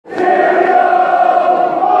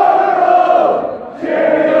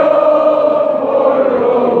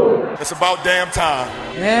It's about damn time.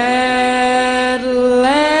 At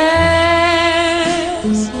last,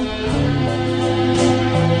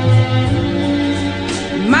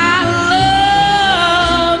 my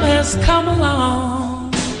love has come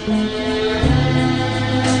along.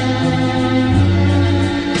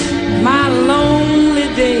 My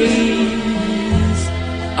lonely days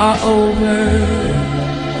are over.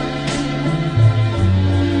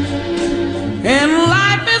 And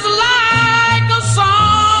life is like a song.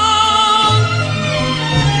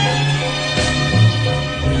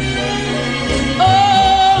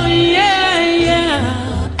 Oh, yeah,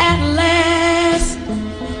 yeah, at last.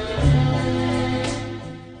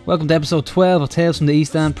 Welcome to episode 12 of Tales from the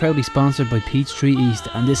East End, proudly sponsored by Peachtree East,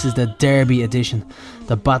 and this is the Derby edition.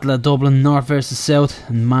 The Battle of Dublin, North versus South,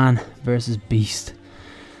 and Man versus Beast.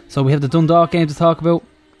 So we have the Dundalk game to talk about,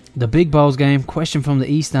 the Big Balls game, question from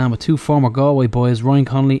the East End with two former Galway boys, Ryan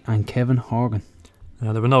Connolly and Kevin Horgan.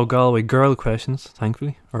 There were no Galway girl questions,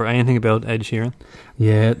 thankfully, or anything about Ed Sheeran.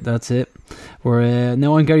 Yeah, that's it.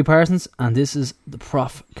 Now I'm Gary Parsons, and this is the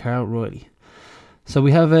Prof, Carl Riley. So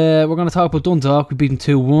we have we're going to talk about Dundalk. We beat them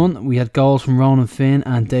 2-1. We had goals from Ronan Finn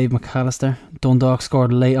and Dave McAllister. Dundalk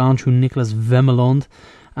scored late on through Nicholas Vemelund,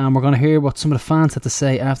 and we're going to hear what some of the fans had to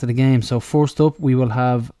say after the game. So first up, we will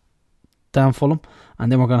have Dan Fulham,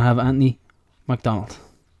 and then we're going to have Anthony McDonald.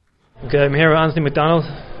 Okay, I'm here with Anthony McDonald,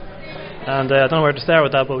 and I don't know where to start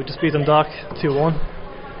with that, but we just beat Dundalk 2-1.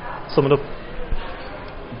 Sum it up.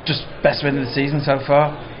 Just best win of the season so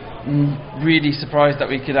far. Really surprised that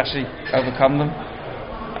we could actually overcome them,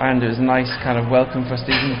 and it was a nice kind of welcome for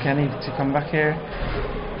Stephen McKennie to come back here.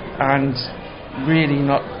 And really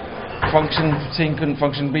not function. The team couldn't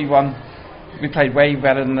function. We won. We played way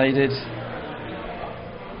better than they did.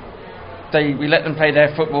 We let them play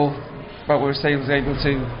their football, but we were still able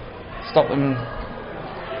to stop them and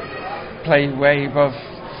play way above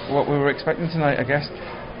what we were expecting tonight, I guess.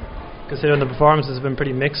 Considering the performances have been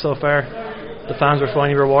pretty mixed so far, the fans were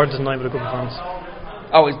finally rewarded tonight with a good performance.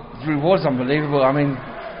 Oh, the reward's unbelievable. I mean,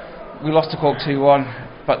 we lost to Cork 2-1,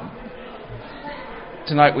 but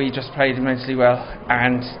tonight we just played immensely well,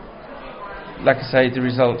 and like I say, the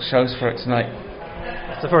result shows for it tonight.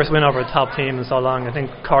 It's the first win over a top team in so long. I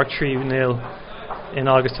think Cork 3-0 in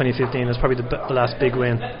August 2015 was probably the last big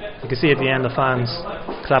win. You can see at the end the fans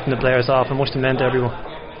clapping the players off, and much meant to everyone.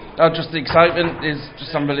 Oh, just the excitement is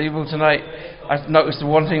just unbelievable tonight. I noticed the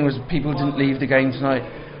one thing was people didn't leave the game tonight.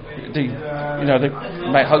 The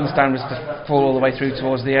home stand was to fall all the way through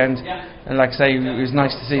towards the end, and like I say, it was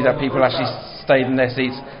nice to see that people actually stayed in their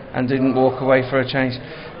seats and didn't walk away for a change.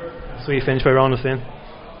 So you finished by Ronan Finn.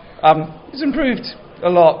 It's improved a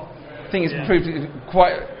lot. I think it's improved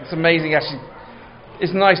quite. It's amazing actually.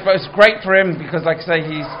 It's nice, but it's great for him because, like I say,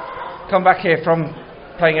 he's come back here from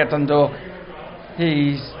playing at Dundalk.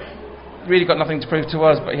 He's really got nothing to prove to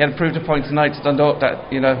us, but he had proved a point tonight to Dundalk that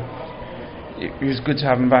it was good to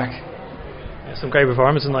have him back. Yeah, some great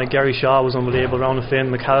performances tonight. Gary Shaw was unbelievable. Ronan Finn,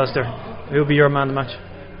 McAllister. Who will be your man of the match?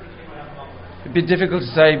 It'd be difficult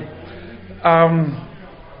to say.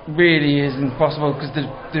 Really is impossible because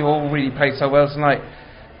they all really played so well tonight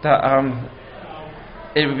that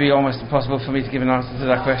it would be almost impossible for me to give an answer to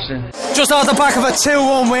that question. Just off the back of a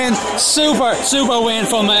 2-1 win, super win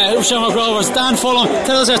from Shamrock Rovers. Dan Fulham,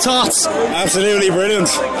 tell us your thoughts. Absolutely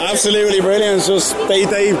brilliant. Just they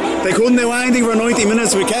couldn't do anything for 90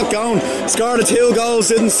 minutes. We kept going. Scored 2 goals,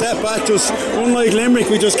 didn't set back. Just unlike Limerick,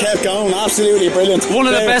 we just kept going. Absolutely brilliant. One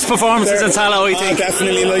of the best performances in Tallaght, I think.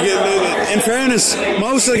 Definitely. In fairness,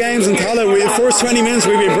 most of the games in Tallaght, the first 20 minutes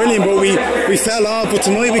we'd be brilliant, but we fell off. But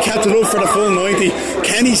tonight we kept it up for the full 90.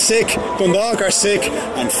 Kenny's sick, Dundalk are sick,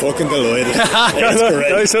 and fucking delighted.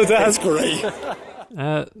 That's great.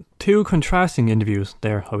 Two contrasting interviews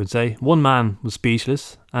there, I would say. One man was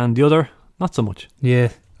speechless, and the other, not so much. Yeah,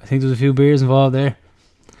 I think there was a few beers involved there.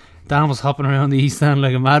 Dan was hopping around the East End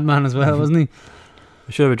like a madman as well, wasn't he?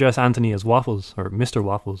 I should have addressed Anthony as Waffles, or Mr.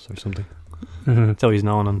 Waffles, or something. That's how he's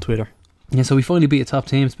known on Twitter. Yeah, so we finally beat a top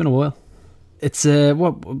team. It's been a while. It's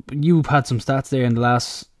what you've had some stats there in the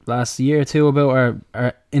last year or two about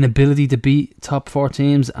our inability to beat top 4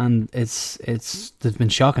 teams, and they've been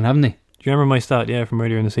shocking, haven't they? Do you remember my stat? Yeah, from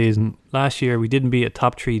earlier in the season. Last year we didn't beat a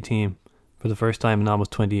top 3 team for the first time in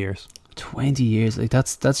almost 20 years. 20 years, like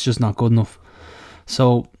that's just not good enough.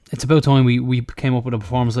 So it's about time we came up with a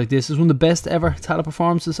performance like this. It's one of the best ever Tallaght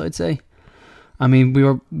performances, I'd say. I mean, we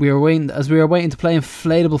were waiting to play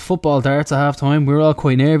inflatable football darts at half time. We were all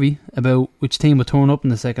quite nervy about which team would turn up in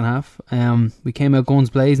the second half. We came out guns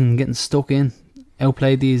blazing and getting stuck in,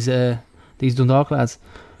 outplayed these Dundalk lads.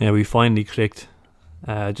 Yeah, we finally clicked.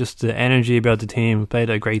 Just the energy about the team. We played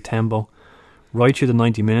at a great tempo. right through the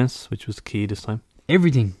 90 minutes, which was the key this time.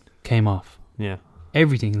 Everything came off. Yeah.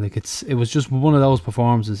 Everything. Like it was just one of those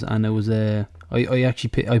performances, and it was I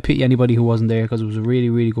pity anybody who wasn't there, because it was a really,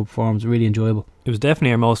 really good performance, really enjoyable. It was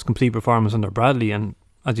definitely our most complete performance under Bradley, and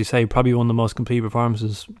as you say, probably one of the most complete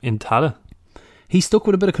performances in Tala. He's stuck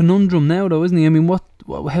with a bit of conundrum now, though, isn't he? I mean,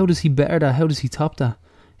 how does he better that? How does he top that?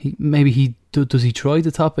 Does he try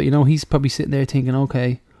to top it? You know, he's probably sitting there thinking,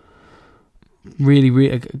 okay, really,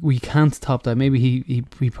 we can't top that. Maybe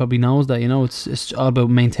he probably knows that. You know, it's all about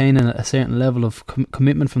maintaining a certain level of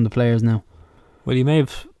commitment from the players now. Well, he may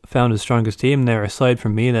have found his strongest team there, aside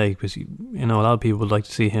from Mile, because you know a lot of people would like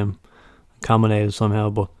to see him accommodated somehow.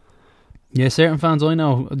 But yeah, certain fans I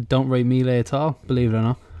know don't rate Mile at all, believe it or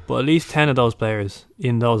not. But at least 10 of those players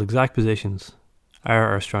in those exact positions are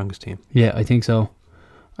our strongest team. Yeah, I think so.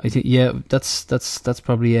 I think that's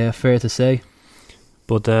probably fair to say.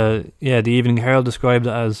 But the Evening Herald described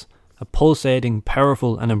it as a pulsating,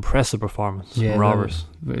 powerful, and impressive performance from Rovers.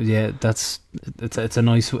 Yeah, it's a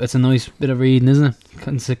nice bit of reading, isn't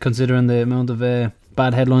it? Considering the amount of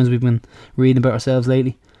bad headlines we've been reading about ourselves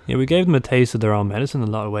lately. Yeah, we gave them a taste of their own medicine in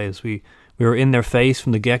a lot of ways. We were in their face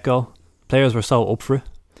from the get-go. Players were so up for it.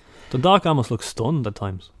 Dundalk almost looked stunned at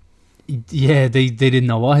times. Yeah, they didn't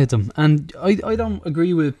know what hit them. And I don't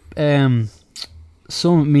agree with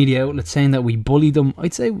some media outlets saying that we bullied them.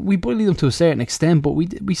 I'd say we bullied them to a certain extent, but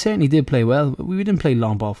we certainly did play well. We didn't play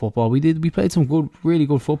long ball football. We played some really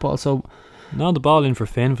good football. So no, the ball in for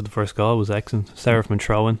Finn for the first goal was excellent. Sarah from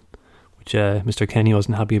throw-in, which Mr. Kenny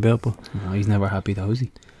wasn't happy about. But no, he's never happy though, is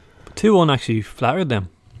he? 2-1 actually flattered them.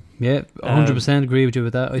 Yeah, 100% agree with you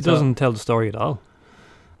with that. It doesn't tell the story at all.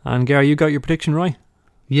 And Gary, you got your prediction right.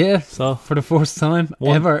 Yeah, so for the first time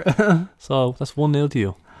ever. So that's 1-0 to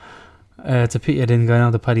you. It's a pity I didn't go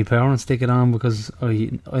down to Paddy Power and stick it on, because I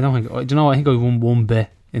don't think, do you know, I think I won one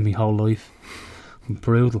bet in my whole life.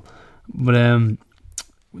 Brutal. But a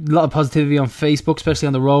lot of positivity on Facebook, especially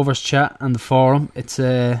on the Rovers chat and the forum. It's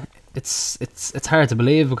hard to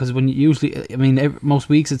believe, because when most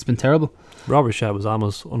weeks it's been terrible. Rovers chat was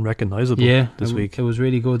almost unrecognisable this week. It was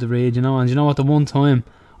really good to read, you know. And you know what, the one time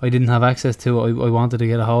I didn't have access to it, I wanted to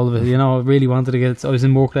get a hold of it, you know. I really wanted to get it. I was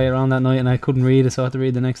in work later on that night and I couldn't read it, so I had to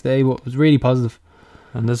read the next day. But it was really positive.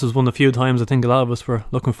 And this was one of the few times I think a lot of us were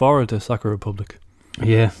looking forward to Soccer Republic.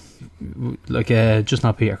 Yeah, like just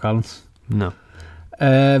not Peter Collins. No.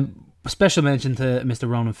 Special mention to Mr.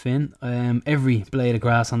 Ronan Finn. Every blade of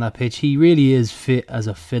grass on that pitch, he really is fit as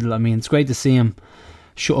a fiddle. I mean, it's great to see him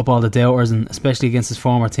shut up all the doubters, and especially against his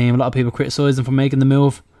former team. A lot of people criticised him for making the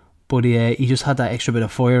move, but he just had that extra bit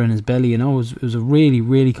of fire in his belly. You know, it was a really,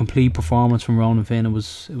 really complete performance from Ronan Finn. It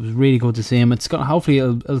was really good to see him. Hopefully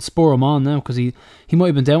it'll spur him on now, because he might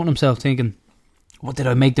have been doubting himself, thinking, "What, did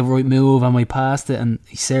I make the right move? Am I past it?" And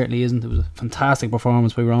he certainly isn't. It was a fantastic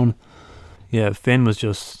performance by Ronan. Yeah, Finn was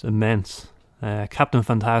just immense. Captain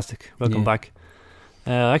Fantastic. Welcome back.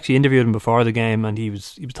 I actually interviewed him before the game, and he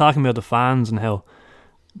was talking about the fans and how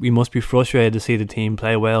we must be frustrated to see the team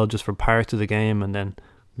play well just for parts of the game, and then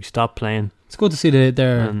we stop playing. It's good to see that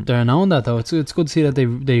they're knowing that, though. It's good to see that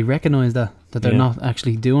they recognise that they're not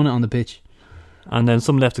actually doing it on the pitch. And then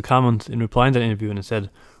someone left a comment in replying to that interview, and it said,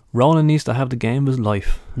 "Ronan needs to have the game of his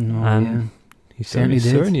life." He certainly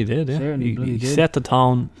did. Yeah. He set the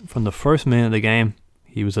tone from the first minute of the game.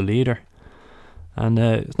 He was a leader. And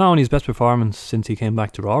it's not only his best performance since he came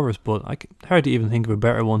back to Rovers, but hard to even think of a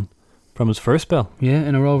better one from his first spell. Yeah,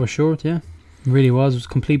 in a Rovers shirt, yeah. It really was. It was a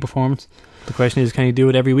complete performance. The question is, can he do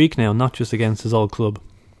it every week now, not just against his old club?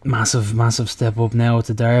 Massive step up now. It's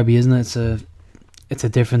a derby, isn't it? It's a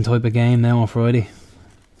different type of game now on Friday.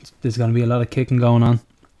 There's going to be a lot of kicking going on.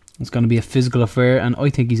 It's going to be a physical affair, and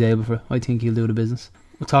I think he's able for it. I think he'll do the business.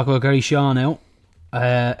 We'll talk about Gary Shaw now.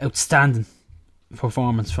 Outstanding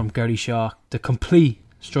performance from Gary Shaw. The complete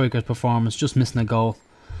striker's performance, just missing a goal.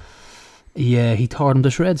 He tore him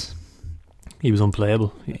to shreds. He was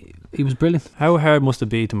unplayable. He was brilliant. How hard must it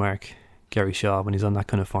be to mark Gary Shaw when he's on that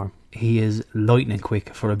kind of form? He is lightning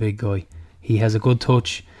quick for a big guy. He has a good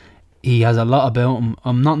touch. He has a lot about him.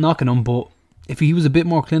 I'm not knocking him, but if he was a bit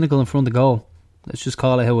more clinical in front of goal, let's just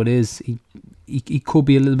call it how it is, he could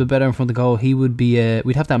be a little bit better in front of goal. He would be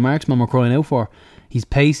we'd have that marksman we're crying out for. He's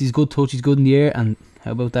pace, he's good touch, he's good in the air, and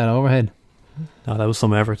how about that overhead? No, that was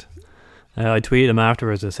some effort. I tweeted him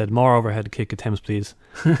afterwards. I said, "More overhead kick attempts, please."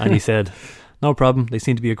 And he said, "No problem, they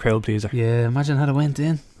seem to be a crowd pleaser." Yeah, imagine had it went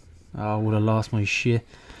in. I would have lost my shit.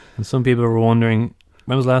 And some people were wondering,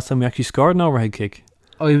 when was the last time we actually scored an overhead kick?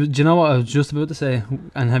 Do you know what I was just about to say?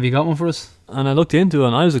 And have you got one for us? And I looked into it,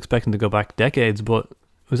 and I was expecting to go back decades, but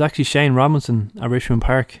it was actually Shane Robinson at Richmond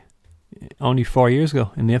Park only 4 years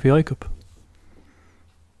ago in the FAI Cup.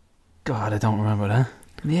 God, I don't remember that.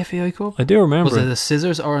 In the FAI Cup? I do remember. Was it a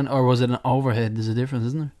scissors or was it an overhead? There's a difference,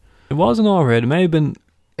 isn't there? It was an overhead. It may have been...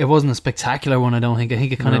 It wasn't a spectacular one, I don't think. I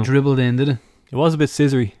think it kind of dribbled in, did it? It was a bit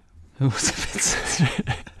scissory. It was a bit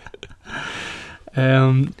scissory. I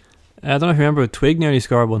don't know if you remember, Twig nearly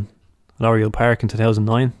scored one at Oriel Park in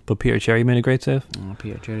 2009, but Peter Cherry made a great save. Oh,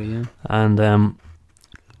 Peter Cherry, yeah. And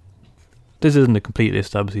this isn't a complete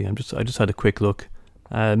list, obviously. I just had a quick look.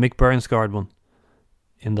 Mick Byrne scored one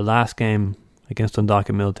in the last game against Dundalk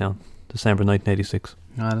at Milltown, December 1986.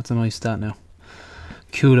 Ah, that's a nice stat now.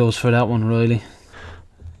 Kudos for that one, Riley.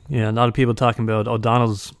 Yeah, a lot of people talking about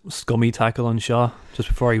O'Donnell's scummy tackle on Shaw just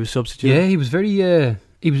before he was substituted. Yeah, he was very.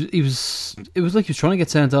 He was. It was like he was trying to get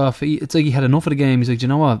sent off. It's like he had enough of the game. He's like, do you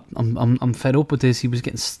know what? I'm fed up with this. He was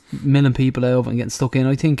getting milling people out and getting stuck in.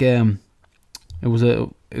 I think he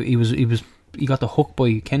got the hook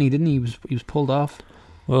by Kenny, didn't he? He was pulled off.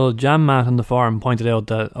 Well, Jam Matt on the forum pointed out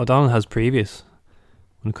that O'Donnell has previous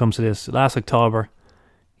when it comes to this. Last October,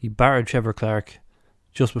 he battered Trevor Clark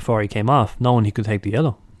just before he came off, knowing he could take the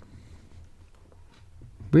yellow.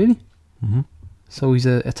 Really? Mm-hmm. So he's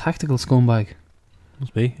a tactical scumbag.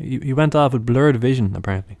 Must be. He went off with blurred vision,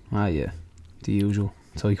 apparently. Ah, yeah, the usual.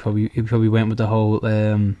 So he probably went with the whole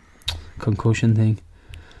concussion thing.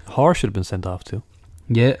 Horse should have been sent off too.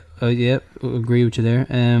 Yeah, agree with you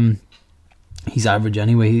there. He's average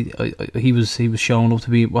anyway. He was showing up to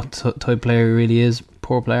be what type player he really is.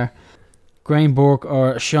 Poor player. Graham Burke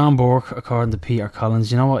or Sean Burke, according to Peter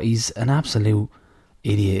Collins. You know what? He's an absolute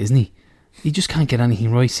idiot, isn't he? He just can't get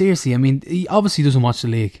anything right. Seriously, I mean, he obviously doesn't watch the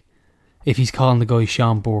league if he's calling the guy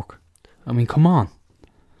Sean Burke. I mean, come on.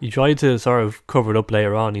 He tried to sort of cover it up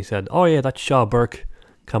later on. He said, oh yeah, that Shaw Burke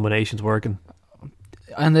combination's working.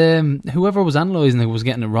 And whoever was analysing it was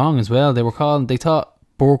getting it wrong as well. They thought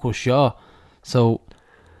Burke was Shaw. So,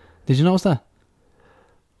 did you notice that?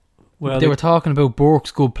 Well, they were talking about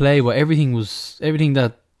Burke's good play, but everything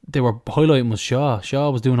that they were highlighting was Shaw. Shaw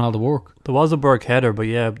was doing all the work. There was a Burke header, but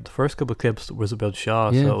yeah, the first couple of clips was about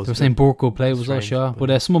Shaw. Yeah, so they were saying Burke good play was all Shaw.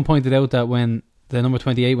 But someone pointed out that when the number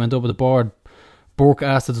 28 went up with the board, Burke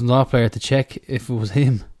asked the Dundalk player to check if it was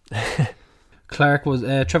him.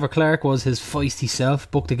 Trevor Clark was his feisty self,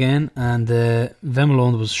 booked again, and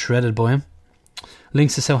Vemelund was shredded by him.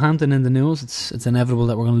 Links to Southampton in the news. It's inevitable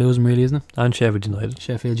that we're going to lose him, really, isn't it? And Sheffield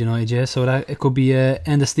United, yeah. So that it could be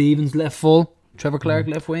Enda Stevens left full, Trevor Clark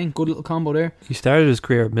left wing. Good little combo there. He started his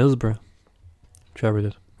career at Middlesbrough. Trevor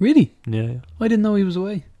did. Really? Yeah. I didn't know he was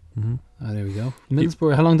away. Mm-hmm. Oh, there we go.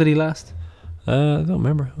 Middlesbrough. How long did he last? I don't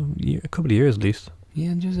remember. A couple of years at least.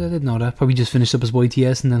 Yeah, I didn't know that. Probably just finished up his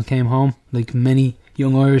YTS and then came home, like many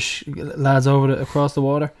young Irish lads across the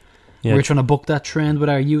water. Yeah. We're trying to buck that trend with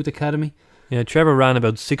our youth academy. Yeah, Trevor ran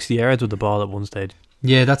about 60 yards with the ball at one stage.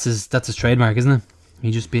 Yeah, that's his trademark, isn't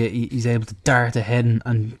it? He's able to dart ahead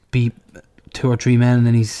and beat 2 or 3 men, and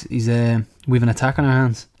then we have an attack on our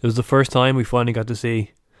hands. It was the first time we finally got to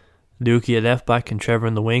see Lukey at left back and Trevor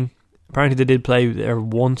in the wing. Apparently they did play there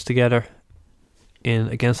once together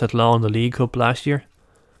against Athlone in the League Cup last year,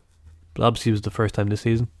 but obviously it was the first time this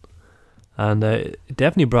season, and it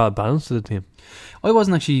definitely brought balance to the team. I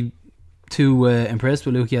wasn't actually too impressed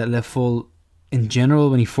with Lukey at left full in general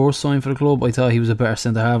when he first signed for the club. I thought he was a better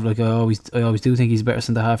centre half. Like I always do think he's a better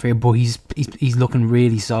centre half here, but he's looking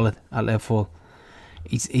really solid at left full.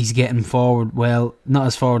 He's getting forward well, not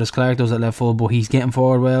as forward as Clark does at left full, but he's getting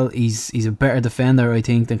forward well. He's a better defender, I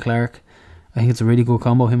think, than Clark. I think it's a really good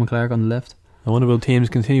combo, him and Clark on the left. I wonder will teams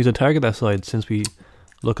continue to target that side since we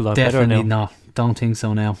look a lot better now? Definitely not. Don't think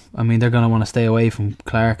so now. I mean, they're going to want to stay away from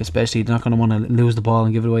Clark, especially. They're not going to want to lose the ball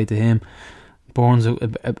and give it away to him. Bourne's a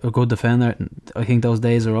good defender. I think those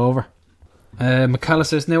days are over.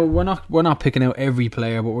 McAllister's now. We're not picking out every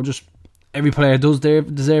player, but every player does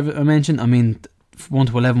deserve a mention. I mean, 1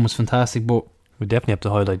 to 11 was fantastic, but we definitely have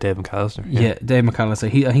to highlight Dave McAllister. Yeah, Dave McAllister.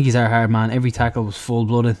 I think he's our hard man. Every tackle was full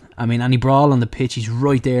blooded. I mean, any brawl on the pitch, he's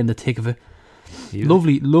right there in the thick of it.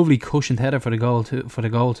 Lovely cushioned header for the goal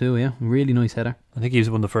too. Yeah, really nice header. I think he was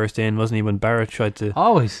one of the first in, wasn't he, when Barrett tried to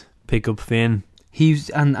always pick up Finn.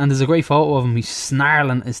 And there's a great photo of him. He's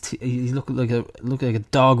snarling. He's looking like a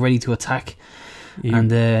dog ready to attack. Yeah.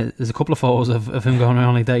 And there's a couple of photos of him going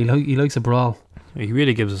around like that. He likes a brawl. He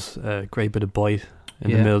really gives us a great bit of bite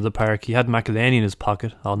in the middle of the park. He had McElhaney in his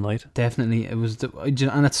pocket all night. Definitely, it was,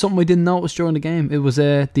 and it's something I didn't notice during the game. It was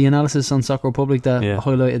the analysis on Soccer Republic that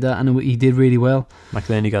highlighted that, and he did really well.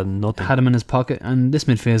 McElhaney got nothing. Had him in his pocket, and this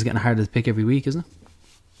midfield is getting harder to pick every week, isn't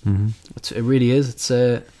it? Mm-hmm. It really is. It's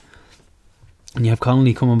and you have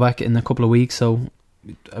Connolly coming back in a couple of weeks, so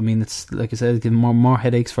I mean, it's like I said, giving more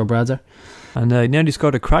headaches for Bradzer. And he nearly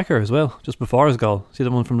scored a cracker as well, just before his goal. See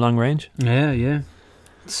the one from long range? Yeah.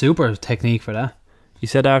 Super technique for that. He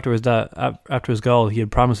said afterwards that after his goal, he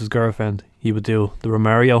had promised his girlfriend he would do the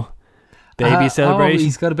Romario baby celebration. Oh,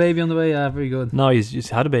 he's got a baby on the way. Yeah, very good. No, he's just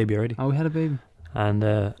had a baby already. Oh, he had a baby. And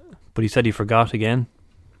but he said he forgot again.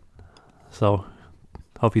 So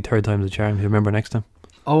hopefully third time's a charm. He'll remember next time.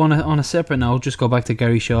 Oh, on a separate note, just go back to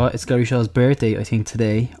Gary Shaw. It's Gary Shaw's birthday, I think,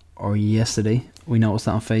 today or yesterday. We noticed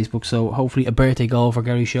that on Facebook. So hopefully a birthday goal for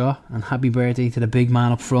Gary Shaw, and happy birthday to the big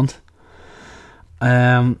man up front.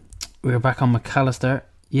 We're back on McAllister.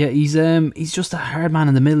 Yeah, he's just a hard man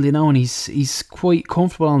in the middle, you know, and he's quite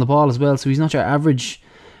comfortable on the ball as well. So he's not your average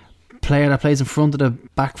player that plays in front of the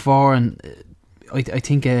back four. And I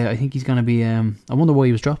think he's going to be. I wonder why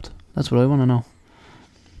he was dropped. That's what I want to know.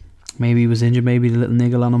 Maybe he was injured, maybe a little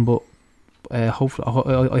niggle on him, but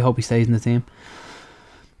hopefully, I hope he stays in the team.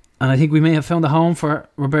 And I think we may have found a home for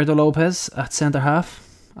Roberto Lopez at centre half.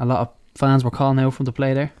 A lot of fans were calling out from the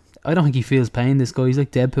play there. I don't think he feels pain, this guy. He's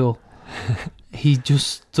like Deadpool. He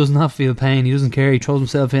just does not feel pain. He doesn't care. He throws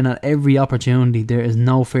himself in at every opportunity. There is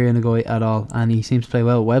no fear in the guy at all. And he seems to play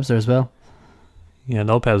well with Webster as well. Yeah,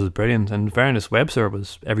 Lopez was brilliant. And in fairness, Webster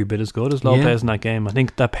was every bit as good as Lopez in that game. I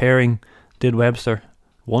think that pairing did Webster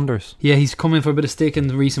wonders. Yeah, he's come in for a bit of stick in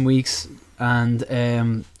the recent weeks, and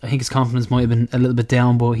I think his confidence might have been a little bit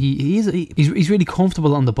down, but he's really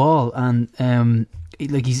comfortable on the ball, and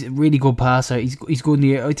he's a really good passer. He's good in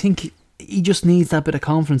the air. I think he just needs that bit of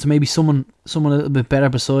confidence, and maybe someone a little bit better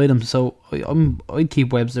beside him. So I'd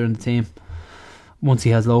keep Webster in the team once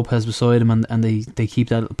he has Lopez beside him, and they keep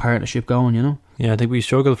that partnership going, you know. Yeah, I think we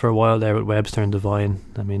struggled for a while there with Webster and Devine.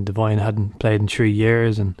 I mean, Devine hadn't played in 3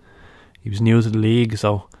 years, and he was new to the league,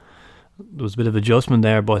 so there was a bit of adjustment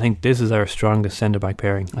there. But I think this is our strongest centre back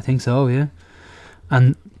pairing. I think so, yeah.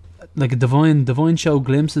 And like Devine showed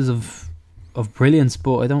glimpses of brilliance,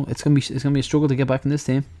 but it's gonna be a struggle to get back in this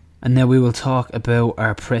team. And now we will talk about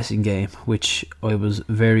our pressing game, which I was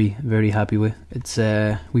very, very happy with. It's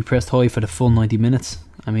we pressed high for the full 90 minutes.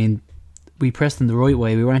 I mean, we pressed in the right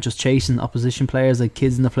way. We weren't just chasing opposition players like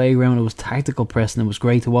kids in the playground. It was tactical pressing. It was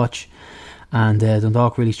great to watch. And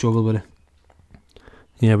Dundalk really struggled with it.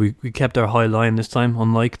 Yeah, we kept our high line this time,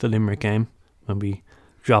 unlike the Limerick game when we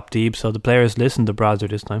dropped deep. So the players listened to Bradzer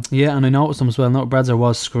this time. Yeah, and I noticed them as well. Bradzer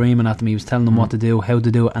was screaming at them. He was telling them what to do, how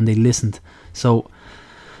to do it, and they listened. So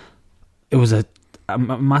it was a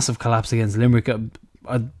massive collapse against Limerick.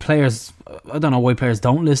 Players, I don't know why players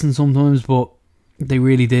don't listen sometimes, but they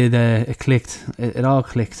really did. It clicked. It all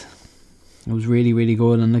clicked. It was really, really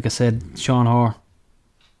good. And like I said, Sean Hoare,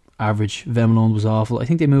 average. Vemelund was awful. I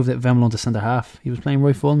think they moved Vemelund to centre half. He was playing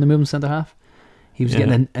right full and they moved him centre half. He was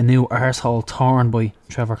getting a new arsehole torn by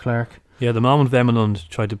Trevor Clark. Yeah, the moment Vemelund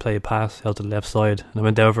tried to play a pass out to the left side and I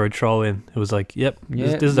went down for a throw in, it was like,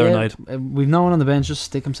 this is our night. We've no one on the bench, just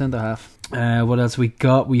stick him centre half. What else we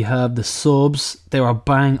got? We have the subs. They were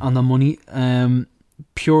bang on the money,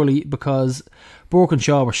 purely because Burke and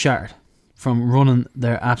Shaw were shattered from running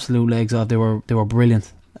their absolute legs off. They were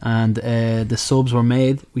brilliant. And the subs were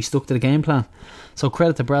made. We stuck to the game plan. So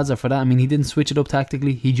credit to Bradzer for that. I mean, he didn't switch it up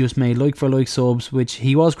tactically. He just made like for like subs, which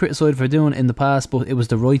he was criticised for doing in the past, but it was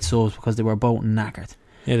the right subs because they were both knackered.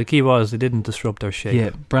 Yeah, the key was they didn't disrupt their shape. Yeah,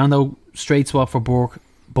 Brando straight swap for Burke,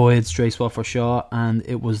 Boyd straight swap for Shaw, and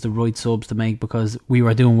it was the right subs to make because we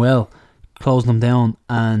were doing well, closing them down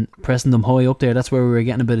and pressing them high up there. That's where we were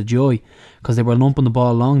getting a bit of joy because they were lumping the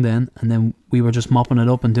ball long then, and then we were just mopping it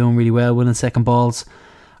up and doing really well, winning second balls.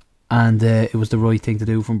 And it was the right thing to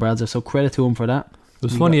do from Bradzer, so credit to him for that. It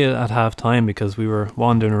was funny at half time because we were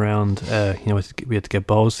wandering around. We had to get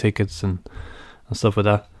Bowes tickets and stuff like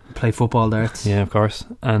that. Play football darts. Yeah, of course.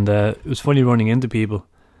 And it was funny running into people.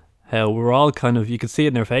 How we were all kind of, you could see it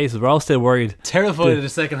in their faces. We're all still worried, terrified of the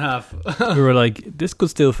second half. We were like, this could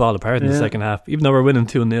still fall apart in the second half, even though we're winning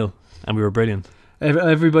 2-0, and we were brilliant.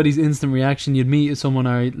 Everybody's instant reaction. You'd meet someone,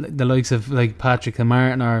 or the likes of like Patrick and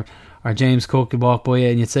Martin or James Cook, would walk by you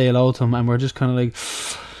and you'd say hello to him, and we're just kind of like,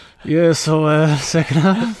 yeah, so second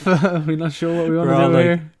half, we're not sure what we want to do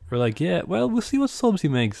here. We're like, yeah, well, we'll see what subs he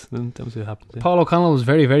makes, then we'll see what happens. Paul O'Connell was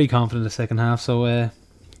very, very confident in the second half, so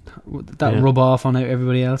that'll rub off on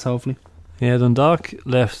everybody else, hopefully. Yeah, Dundalk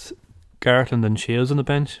left Gartland and Shields on the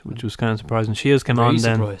bench, which was kind of surprising. Shields came on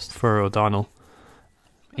then for O'Donnell.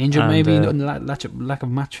 Injured, maybe, lack of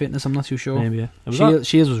match fitness, I'm not too sure. Maybe, yeah.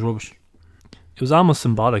 Shields was rubbish. It was almost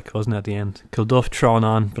symbolic, wasn't it, at the end? Kilduff thrown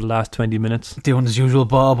on for the last 20 minutes. Doing his usual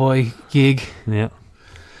ball boy gig. Yeah.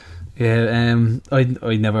 Yeah, I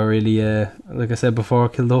never really, like I said before,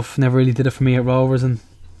 Kilduff never really did it for me at Rovers, and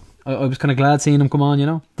I was kind of glad seeing him come on, you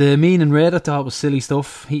know. The mean and red I thought was silly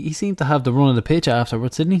stuff. He seemed to have the run of the pitch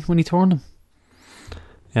afterwards, didn't he, when he turned him?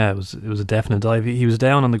 Yeah, it was a definite dive. He was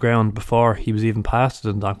down on the ground before he was even past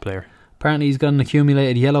the Dundalk player. Apparently he's got an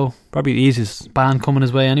accumulated yellow. Probably the easiest ban coming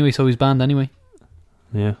his way anyway, so he's banned anyway.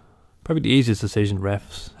 Yeah. Probably the easiest decision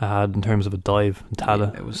refs had in terms of a dive in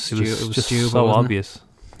Tallaght. Yeah, it was just stupid, so obvious.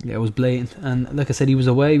 Yeah, it was blatant. And like I said, he was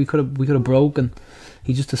away. We could have broken.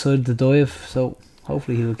 He just decided to dive. So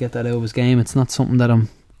hopefully he'll get that out of his game. It's not something that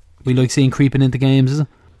we like seeing creeping into games, is it?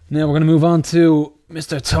 Now we're going to move on to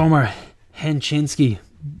Mr. Tomer Henczynski.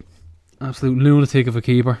 Absolute lunatic of a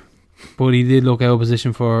keeper. But he did look out of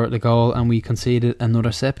position for the goal, and we conceded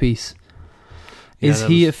another set piece. Is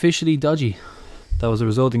he officially dodgy? That was a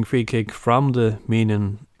resulting free kick from the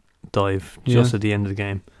Meenan dive just at the end of the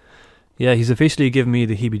game. Yeah, he's officially given me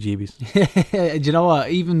the heebie-jeebies. Do you know what?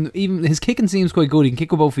 Even his kicking seems quite good. He can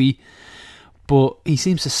kick with both feet, but he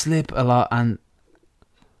seems to slip a lot. And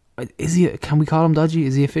is he? Can we call him dodgy?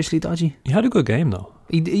 Is he officially dodgy? He had a good game though.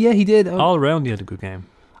 He did. All around, he had a good game.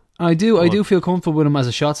 I do feel comfortable with him as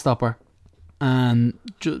a shot stopper, and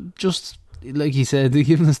just like he said, they're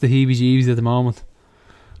giving us the heebie-jeebies at the moment.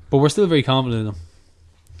 But we're still very confident in him.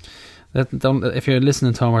 If you're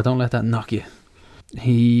listening, Tomer, don't let that knock you.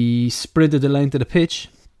 He sprinted the length of the pitch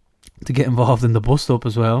to get involved in the bust-up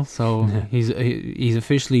as well. So he's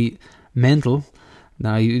officially mental.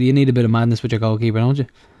 Now, you need a bit of madness with your goalkeeper, don't you?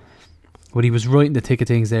 But he was right in the thick of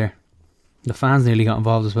things there. The fans nearly got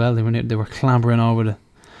involved as well. They were clambering over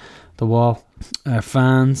the wall.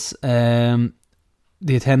 Fans, the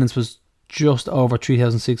attendance was just over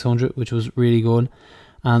 3,600, which was really good.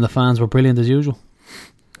 And the fans were brilliant as usual.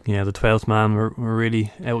 Yeah, the 12th man were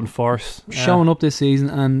really out in force. Showing up this season,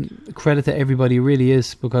 and credit to everybody, really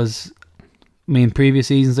is, because, I mean, previous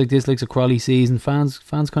seasons like this, like a Crawley season, fans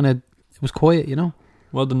kind of, it was quiet, you know.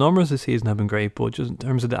 Well, the numbers this season have been great, but just in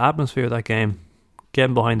terms of the atmosphere of that game,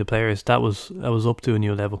 getting behind the players, that was up to a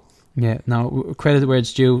new level. Yeah, now credit where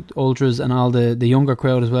it's due, ultras and all the younger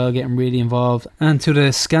crowd as well getting really involved, and to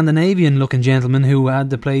the Scandinavian looking gentlemen who had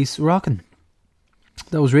the place rocking.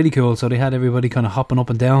 That was really cool. So they had everybody kind of hopping up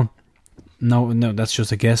and down. No, that's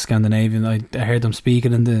just a guess. Scandinavian. I heard them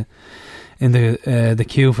speaking in the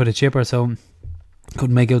queue for the chipper, so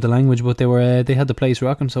couldn't make out the language. But they had the place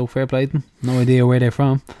rocking. So fair play to them. No idea where they're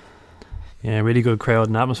from. Yeah, really good crowd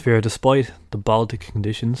and atmosphere despite the Baltic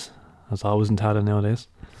conditions, as always in Tallaght nowadays.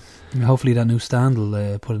 Hopefully that new stand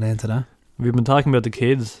will put an end to that. We've been talking about the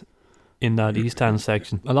kids in that East Stand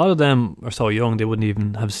section. A lot of them are so young they wouldn't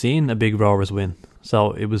even have seen a big Rovers win.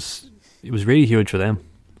 So it was really huge for them.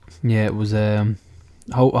 Yeah, it was.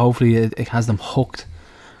 Hopefully it has them hooked,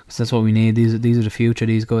 because that's what we need. These are the future.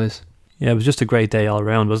 These guys. Yeah, it was just a great day all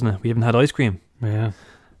around, wasn't it? We even had ice cream. Yeah.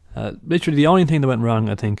 Literally the only thing that went wrong,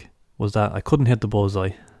 I think, was that I couldn't hit the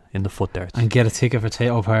bullseye in the foot darts and get a ticket for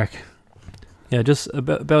Tato Park. Yeah, just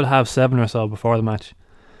about 7:30 or so before the match,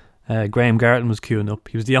 Graham Garton was queuing up.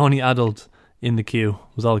 He was the only adult in the queue.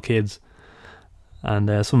 It was all kids.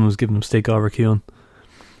 And someone was giving him stick over queuing.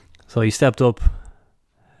 So he stepped up,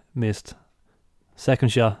 missed. Second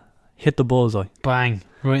shot, hit the bullseye. Bang,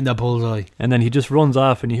 right in the bullseye. And then he just runs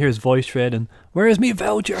off and you hear his voice shredding, "Where's me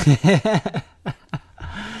voucher?"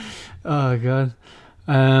 Oh, God.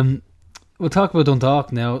 We'll talk about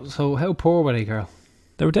Dundalk now. So how poor were they, Carl?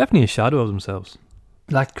 They were definitely a shadow of themselves.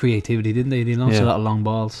 Lacked creativity, didn't they? They lost a lot of long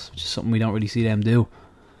balls, which is something we don't really see them do.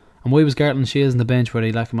 And why was Gartland Shields on the bench? Were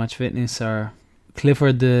they lacking match fitness? Or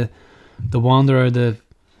Clifford, the Wanderer, the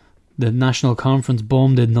National Conference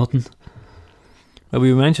bum, did nothing? Well,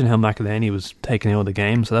 we mentioned how McElhaney was taken out of the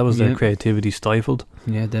game, so that was their creativity stifled.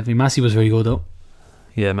 Yeah, definitely. Massey was very good though.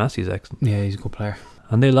 Yeah, Massey's excellent. Yeah, he's a good player.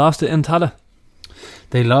 And they lost it in Tallaght.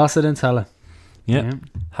 Yeah.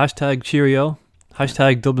 Hashtag cheerio.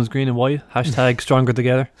 Hashtag Dublin's green and white. Hashtag stronger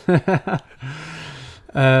together.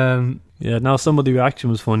 Yeah, now some of the reaction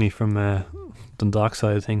was funny from Dundalk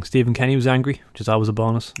side of things. Stephen Kenny was angry, which is always a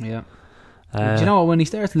bonus. Yeah. Do you know what? When he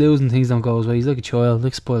starts losing, things don't go his way. He's like a child,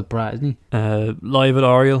 like a spoiled brat, isn't he? Live at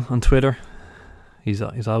Oriel on Twitter. He's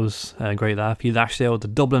always a great laugh. He lashed out the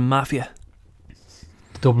Dublin Mafia.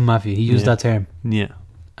 The Dublin Mafia. He used that term. Yeah.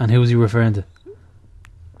 And who was he referring to?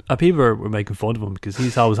 People were making fun of him because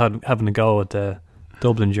he's always having a go at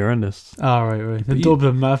Dublin journalists. Oh, right. The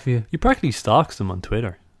Dublin Mafia. He practically stalks them on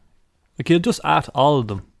Twitter. Like, he'll just at all of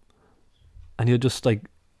them and he'll just like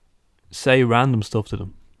say random stuff to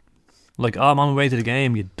them. Like, I'm on my way to the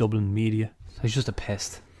game, you Dublin media. He's just a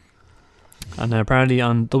pest. And apparently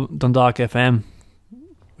on Dundalk FM,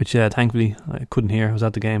 which thankfully I couldn't hear, I was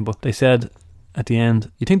at the game, but they said at the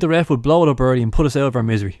end, "You think the ref would blow it up early and put us out of our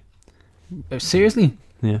misery?" Seriously?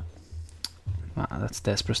 Yeah. That's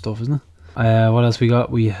desperate stuff, isn't it? What else we got?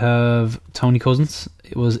 We have Tony Cousins.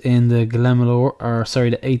 It was in the the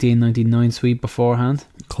 1899 sweep beforehand.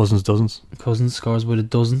 Cousins scores with a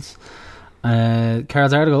dozens.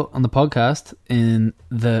 Carl's article on the podcast in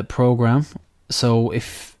the programme. So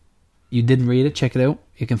if you didn't read it, check it out.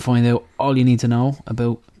 You can find out all you need to know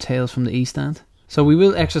about Tales from the East Stand. So we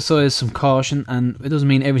will exercise some caution, and it doesn't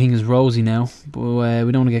mean everything is rosy now, but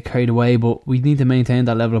we don't want to get carried away, but we need to maintain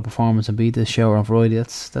that level of performance and beat this show on Friday.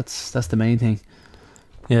 That's the main thing.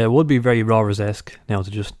 Yeah, it would be very Rovers-esque now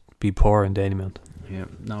to just be poor in Dalymount. Yeah,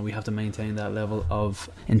 no, we have to maintain that level of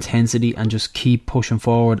intensity and just keep pushing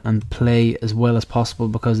forward and play as well as possible,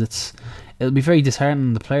 because it'll be very disheartening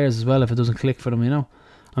on the players as well if it doesn't click for them, you know.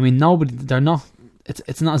 I mean,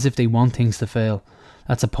 it's not as if they want things to fail.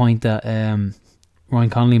 That's a point that Ryan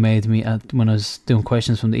Connolly made to me when I was doing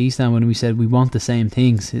questions from the East End, when we said we want the same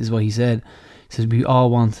things, is what he said. He says we all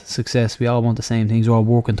want success, we all want the same things, we're all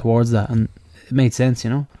working towards that, and it made sense, you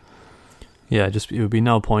know. Yeah, it would be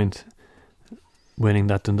no point winning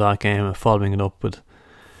that Dundalk game and following it up with,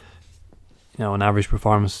 you know, an average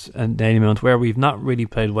performance at Dalymount, where we've not really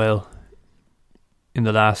played well in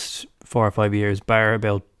the last 4 or 5 years, bar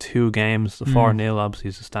about 2 games. The 4-0 obviously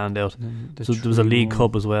is a standout. So there was a League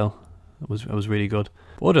Cup as well. It was really good.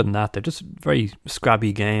 But other than that, they're just very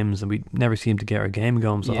scrappy games, and we never seem to get our game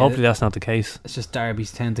going. So hopefully that's not the case. It's just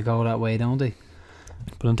derbies tend to go that way, don't they?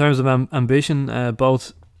 But in terms of ambition,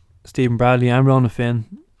 both Stephen Bradley and Ronan Finn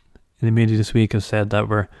in the media this week have said that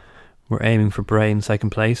we're aiming for Bray in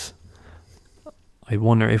second place. I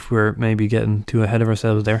wonder if we're maybe getting too ahead of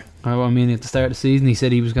ourselves there. Oh, I mean, at the start of the season, he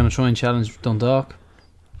said he was going to try and challenge Dundalk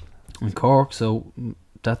and Cork. So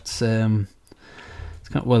that's certainly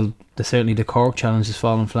the Cork challenge is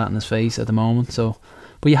falling flat in his face at the moment. So,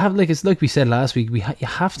 but you have, it's like we said last week, you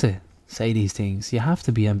have to say these things. You have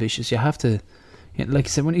to be ambitious. You have to, like you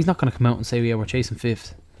said, when he's not going to come out and say, "Yeah, we're chasing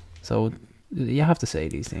 5th." So you have to say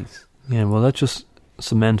these things. Yeah, well, let's just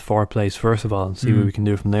cement 4th place first of all and see what we can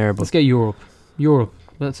do from there. But let's get Europe.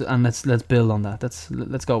 Let's build on that.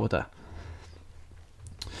 Let's go with that.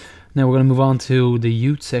 Now we're going to move on to the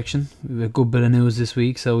youth section. We have a good bit of news this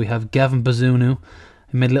week. So we have Gavin Bazunu.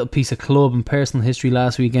 He made a little piece of club and personal history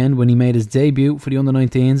last weekend when he made his debut for the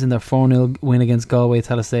under-19s in their 4-0 win against Galway at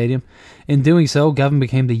Tallaght Stadium. In doing so, Gavin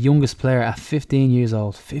became the youngest player at 15 years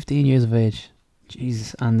old. 15 years of age.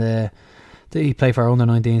 Jesus. And he played for our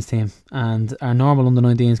under-19s team. And our normal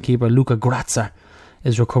under-19s keeper, Luca Grazzer,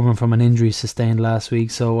 is recovering from an injury sustained last week.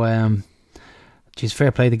 So,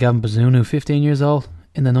 fair play to Gavin Bazunu, 15 years old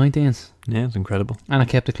in the 19s. Yeah, it's incredible. And I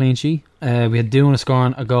kept a clean sheet. We had Duna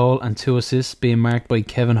scoring a goal and 2 assists, being marked by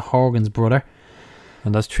Kevin Horgan's brother.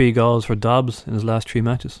 And that's 3 goals for Dobbs in his last 3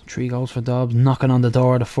 matches. 3 goals for Dobbs, knocking on the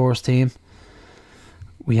door of the first team.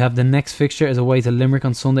 We have the next fixture is away to Limerick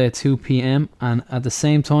on Sunday at 2 p.m. And at the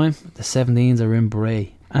same time, the 17s are in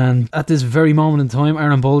Bray. And at this very moment in time,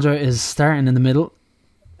 Aaron Bulger is starting in the middle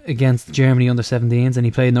against Germany under 17s, and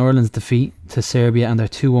he played in Ireland's defeat to Serbia and their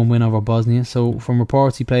 2-1 win over Bosnia. So from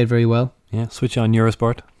reports, he played very well. Yeah, switch on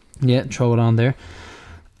Eurosport. Yeah, throw it on there.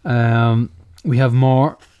 We have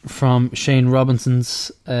more from Shane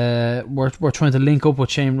Robinson's. We're trying to link up with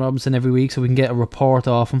Shane Robinson every week so we can get a report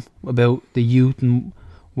off him about the youth and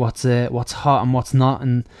what's hot and what's not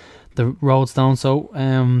in the Roadstone. So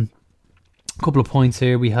a couple of points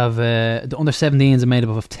here. We have the under 17s are made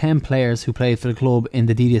up of 10 players who played for the club in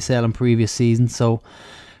the DDSL in previous seasons. So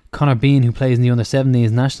Conor Bean, who plays in the under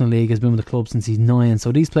 17s National League, has been with the club since he's 9.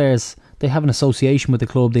 So these players, they have an association with the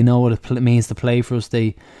club. They know what it means to play for us.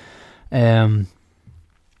 They've been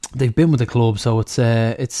with the club, so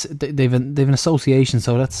they've an association.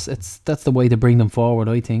 So that's the way to bring them forward,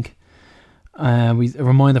 I think. A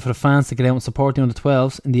reminder for the fans to get out and support the under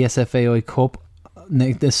 12s in the SFAI Cup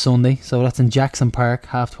this Sunday. So that's in Jackson Park,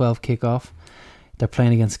 12:30 kickoff. They're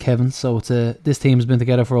playing against Kevin. So this team has been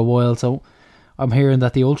together for a while. So I'm hearing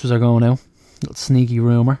that the Ultras are going out. Little sneaky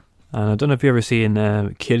rumour. And I don't know if you ever seen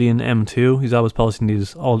Killian M2. He's always posting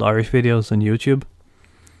these old Irish videos on YouTube.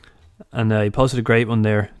 And he posted a great one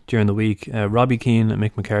there during the week. Robbie Keane and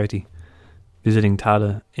Mick McCarthy visiting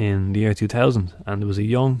Tallaght in the year 2000. And there was a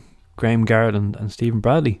young Graham Garrett and Stephen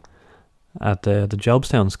Bradley at the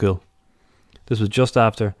Jobstown school. This was just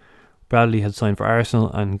after Bradley had signed for Arsenal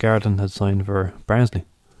and Garrett had signed for Barnsley.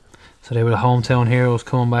 So they were the hometown heroes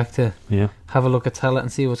coming back to have a look at Tallaght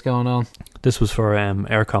and see what's going on. This was for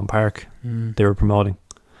Aircon Park. They were promoting,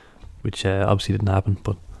 which obviously didn't happen.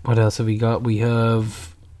 But what else have we got? We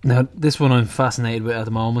have... Now, this one I'm fascinated with at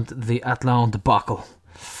the moment, the Athlone debacle.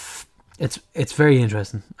 It's very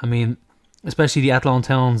interesting. I mean, especially the Athlone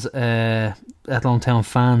Town fans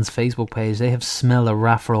Facebook page, they have smelled a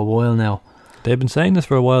rat for a while now. They've been saying this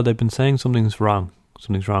for a while. They've been saying something's wrong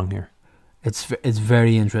here. It's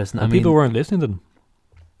very interesting. And people weren't listening to them.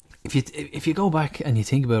 If you go back and you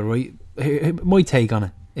think about it, right, my take on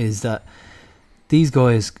it is that these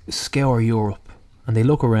guys scour Europe and they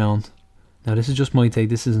look around. Now this is just my take.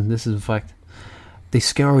 This is a fact. They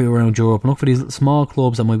scour around Europe and look for these small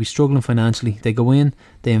clubs that might be struggling financially. They go in,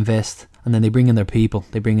 they invest, and then they bring in their people.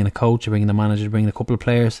 They bring in a coach, they bring in a manager, they bring in a couple of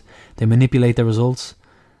players. They manipulate their results.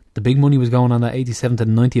 The big money was going on that 87th to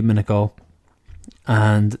the 90th minute goal,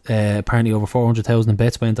 and apparently over 400,000 in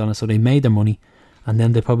bets went on it. So they made their money, and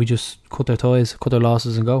then they probably just cut their ties, cut their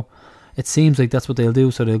losses, and go. It seems like that's what they'll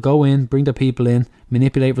do. So they'll go in, bring their people in,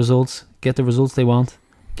 manipulate results, get the results they want,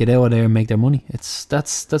 get out of there and make their money.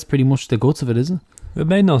 That's pretty much the guts of it, isn't it? It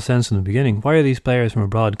made no sense in the beginning. Why are these players from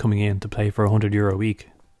abroad coming in to play for €100 a week?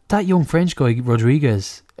 That young French guy,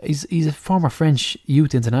 Rodriguez, he's a former French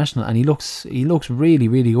youth international, and he looks really,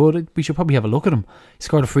 really good. We should probably have a look at him. He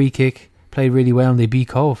scored a free kick, played really well, and they beat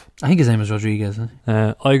Cove. I think his name is Rodriguez.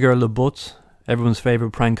 Igor Lebutz, everyone's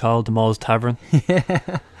favourite prank call, the Moll's Tavern.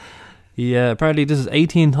 Yeah. Apparently this is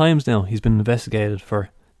 18 times now he's been investigated for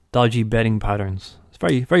dodgy betting patterns. It's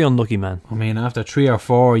very, very unlucky, man. I mean, after 3 or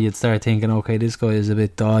 4 you'd start thinking, okay, this guy is a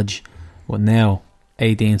bit dodge, but now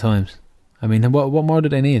 18 times. I mean, what more do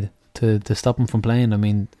they need to stop him from playing? I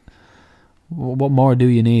mean, what more do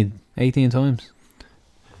you need? 18 times.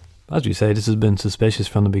 As we say, this has been suspicious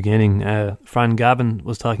from the beginning. Fran Gavin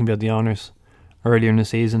was talking about the honours earlier in the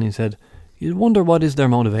season. He said, you wonder what is their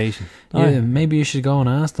motivation. Yeah, maybe you should go and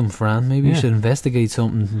ask them, Fran. Maybe you should investigate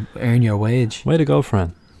something, earn your wage. Way to go,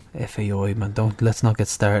 Fran. FAI, man, let's not get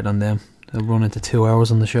started on them. They'll run into 2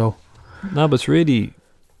 hours on the show. No, but it's really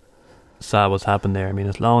sad what's happened there. I mean,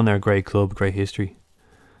 Athlone are a great club, great history.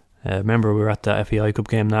 Remember we were at the FAI Cup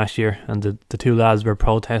game last year and the two lads were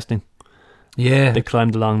protesting. Yeah. They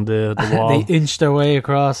climbed along the wall. They inched their way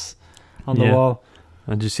across on the wall.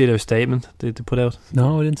 And did you see their statement they put out?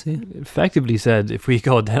 No, I didn't see it. It effectively said, if we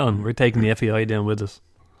go down, we're taking the FAI down with us.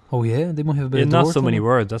 Oh yeah, they might have a bit of dirt. Not so many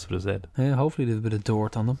words, that's what it said. Yeah, hopefully they have a bit of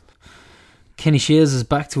dirt on them. Kenny Shields is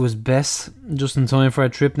back to his best just in time for our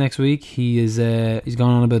trip next week. He's gone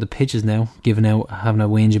on about the pitches now, having a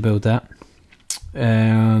whinge about that.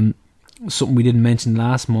 Something we didn't mention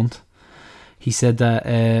last month. He said that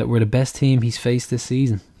we're the best team he's faced this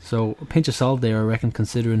season. So a pinch of salt there, I reckon,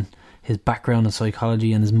 considering his background in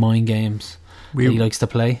psychology and his mind games that he likes to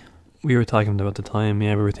play. We were talking about the time,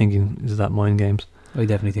 we were thinking, is that mind games? I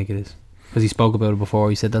definitely think it is. Because he spoke about it before.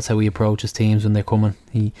 He said that's how he approaches teams when they're coming.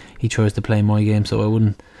 He tries to play my game, so I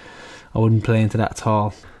wouldn't play into that at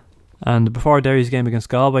all. And before Derry's game against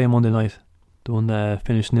Galway on Monday night, the one that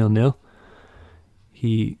finished 0-0,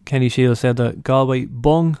 Kenny Shields said that Galway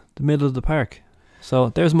bung the middle of the park. So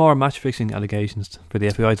there's more match fixing allegations for the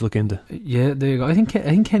FAI to look into. Yeah, there you go. I think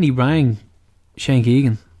Kenny rang Shane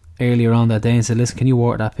Keegan earlier on that day and said, listen, can you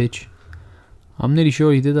water that pitch? I'm nearly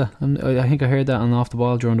sure he did that. I think I heard that on Off the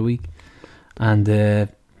Ball during the week. And I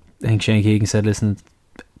think Shane Keegan said, listen,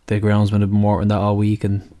 the groundsman had been watering that all week,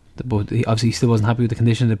 but he obviously still wasn't happy with the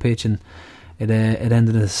condition of the pitch, and it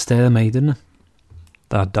ended in a stalemate, didn't it?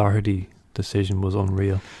 That Doherty decision was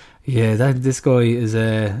unreal. Yeah, this guy is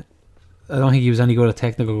I don't think he was any good at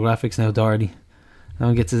technical graphics now, Doherty.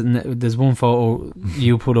 There's one photo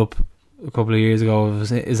you put up a couple of years ago of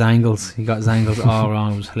his angles. He got his angles all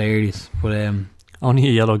wrong. It was hilarious. But only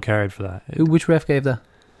a yellow card for that. Which ref gave that?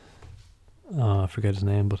 Oh, I forget his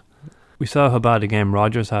name, but we saw how bad a game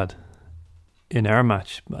Rogers had in our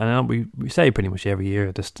match. And we say pretty much every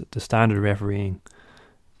year the standard refereeing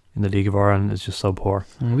in the League of Ireland is just so poor.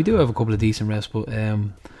 We do have a couple of decent refs, but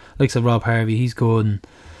like I said, Rob Harvey, he's good, and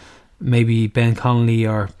maybe Ben Connolly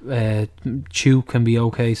or Chew can be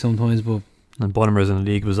okay sometimes, but and Bonner's in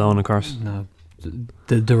the League of his own, of course. No,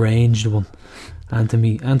 the deranged one,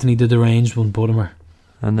 Anthony the deranged one, Bonner.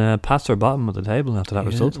 And Pats are bottom of the table after that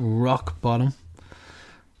result. Rock bottom.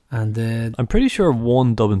 And I'm pretty sure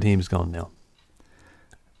one Dublin team is gone now.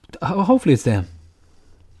 Hopefully it's them,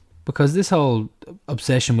 because this whole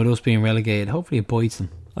obsession with us being relegated, hopefully it bites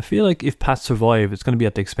them. I feel like if Pats survive, it's going to be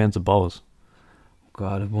at the expense of Bows.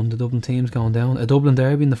 God, if one of the Dublin teams going down, a Dublin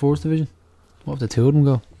derby in the 4th division, what if the two of them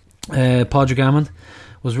go? Padraig Hammond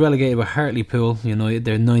was relegated with Hartlepool United.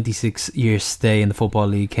 Their 96-year stay in the Football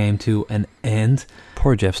League came to an end.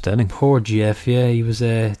 Poor Jeff Stelling. Poor Jeff, yeah. He was.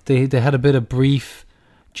 They had a bit of brief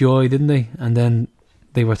joy, didn't they? And then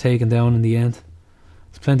they were taken down in the end.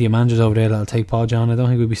 There's plenty of managers over there that'll take Podge on. I don't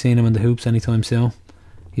think we'll be seeing him in the hoops anytime soon.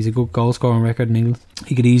 He's a good goal scoring record in England.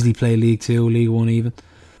 He could easily play League 2, League 1 even.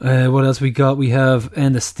 What else we got? We have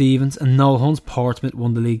Enda Stevens and Noel Hunt's Portsmouth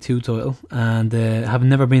won the League 2 title and have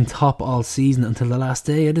never been top all season until the last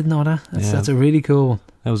day. I didn't know that. That's a really cool one.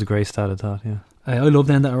 That was a great stat, I thought, yeah. I loved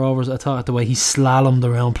Enda Rovers. I thought the way he slalommed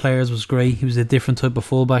around players was great. He was a different type of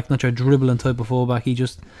fullback, not your dribbling type of fullback. He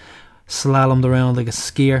just slalommed around like a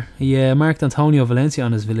skier. He marked Antonio Valencia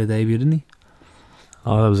on his Villa debut, didn't he?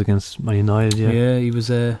 Oh, that was against Man United, yeah. Yeah, he was.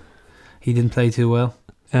 He didn't play too well.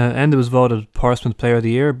 Enda was voted Portsmouth Player of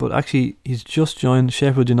the Year, but actually he's just joined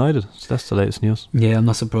Sheffield United. So that's the latest news. Yeah, I'm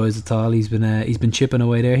not surprised at all. He's been chipping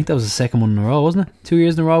away there. I think that was the second one in a row, wasn't it? 2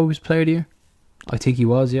 years in a row he was Player of the Year. I think he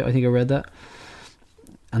was. Yeah, I think I read that.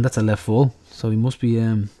 And that's a left full, so he must be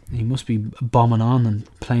bombing on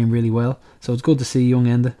and playing really well. So it's good to see young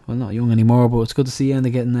Enda. Well, not young anymore, but it's good to see Enda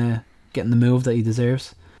getting the move that he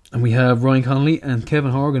deserves. And we have Ryan Connolly and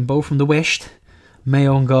Kevin Horgan, both from the West,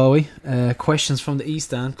 Mayo and Galway. Questions from the East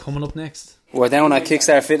Stand coming up next. We're down at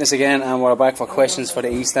Kickstart Fitness again, and we're back for questions for the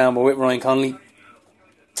East Stand. We're with Ryan Connolly.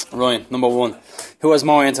 Ryan, number one, who has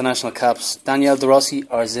more international caps, Daniel De Rossi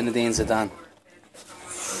or Zinedine Zidane?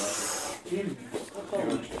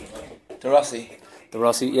 De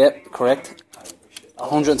Rossi, yep, correct.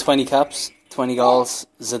 120 caps, 20 goals.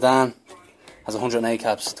 Zidane has 108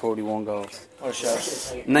 caps, 31 goals. What a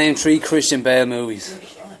shot. Name 3 Christian Bale movies.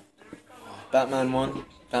 Batman 1,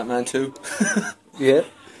 Batman 2. Yeah.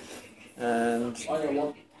 And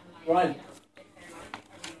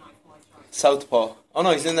Southpaw. Oh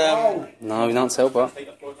no, he's in No, he's not Southpaw.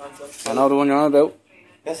 I know the one you're on about.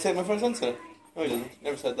 Let's take my first answer. No, he didn't.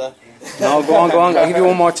 Never said that. No, go on. I'll give you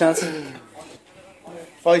one more chance.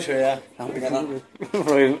 Fighter, yeah.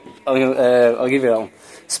 Right, I'll give you that one.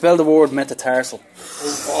 Spell the word metatarsal.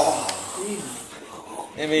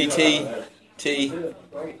 M-E-T-T. Is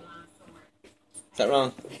that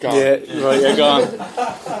wrong? Yeah, right, you're gone.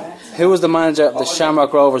 Who was the manager of the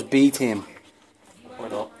Shamrock Rovers B team? Why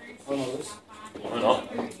not?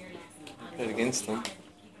 Played against them.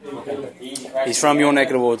 He's from your neck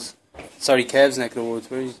of the woods. Sorry, Kev's neck of the woods.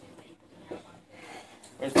 Where is he?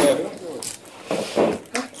 Where's Kev?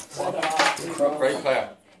 Great player.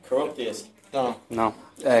 Corruptius. No.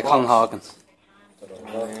 Colin Hawkins.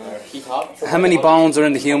 How many bones are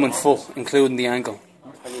in the human foot, including the ankle?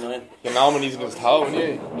 29. You know when he's in his toe, wouldn't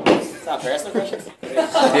you? Is that a personal question?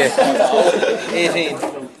 Yeah.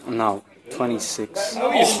 18. No, 26. How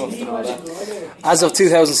are you supposed to know that? As of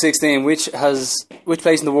 2016, which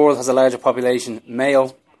place in the world has a larger population,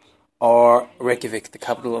 Mayo or Reykjavik, the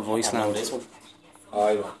capital of Iceland? This one.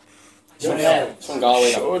 It's from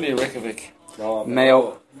Galway. Surely Reykjavik.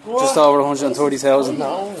 Mayo, just over 130,000.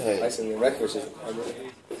 No.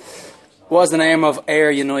 What is the name of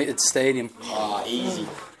Ayr United Stadium? Easy.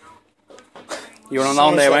 You were on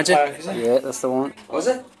loan there, weren't you? Park, is it? Yeah, that's the one. Was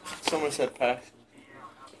it? Somerset Park.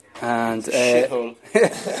 And Shithole.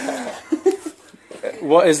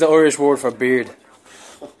 what is the Irish word for beard?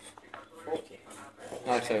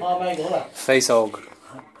 Face hog.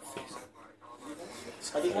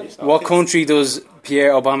 What country does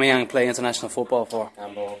Pierre Aubameyang play international football for?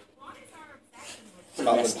 Handball.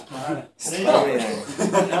 No.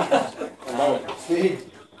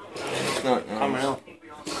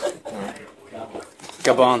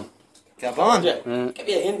 Gabon. Gabon? Give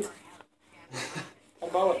me a hint.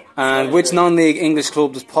 And which non-league English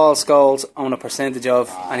club does Paul Scholes own a percentage of?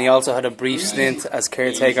 And he also had a brief stint as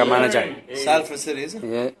caretaker manager. Salford City, is it?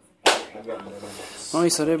 Yeah.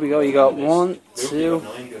 Alright, so there we go. You got 1, 2,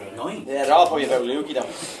 9. Yeah, they're all probably about Lukey though.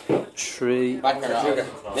 3, 4.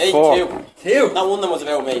 2. That one of them was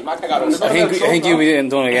about me. I think you didn't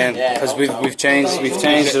done again because we've changed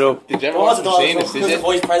it up. Did you ever watch the Machinist, did you?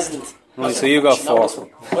 Vice President. Right, so you got 4.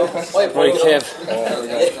 Right, Kev.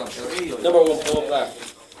 Number 1 football player.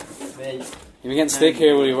 You were getting stick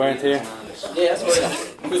here when you weren't here. Yeah, that's right.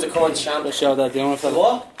 Who's the current champion? Show that down fella.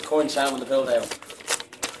 What? Current champion with the Buildale.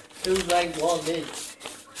 Who's ranked 1 big?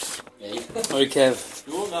 Right, Kev.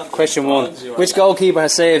 Question 1. Which goalkeeper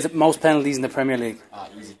has saved most penalties in the Premier League?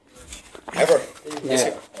 Easy. Ever?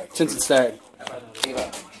 Yeah. Since it started.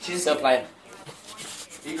 She's still playing.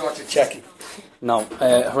 You got to check it. No.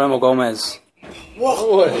 Remo Gomez.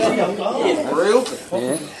 What?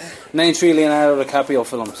 Yeah. Name 3 Leonardo DiCaprio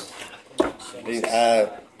films.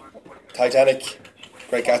 Titanic,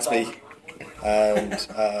 Great Gatsby, and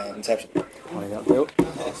Inception.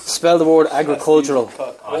 Spell the word agricultural.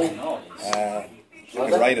 You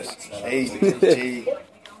can write it. A-G-R-I-C-U-L-T-U-R-A.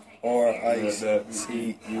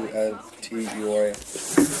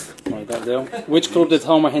 Which club did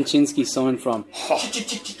Homer Henczynski sign from?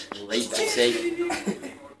 Great, that's it.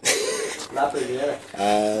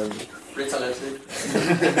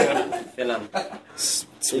 Finland.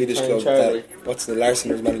 Swedish club. What's the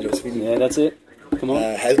Larsen's manager of Sweden? Yeah, that's it. Come on.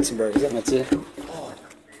 Helsingborg, is it? That's it.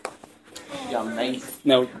 Yeah, mate.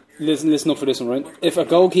 Now, listen up for this one, right? If a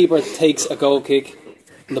goalkeeper takes a goal kick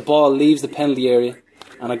and the ball leaves the penalty area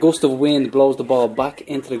and a gust of wind blows the ball back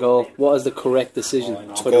into the goal, what is the correct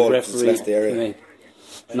decision for the referee? Left the area. Right.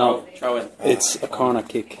 No, throw in. it's a corner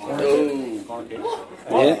kick. Corner kick.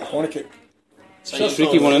 Yeah. Corner kick. It's a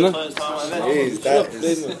tricky one, isn't it? Jeez, that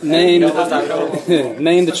is... Name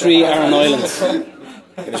the 3 Aran Islands.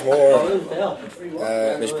 Inishmore.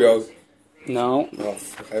 Inishbjorg. No. Oh,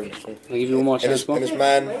 fuck, I haven't. I'll give you one more chance.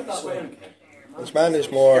 Inishman,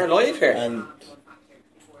 Inishmore. You're live here. And...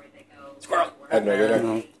 Squirrel. I have no idea.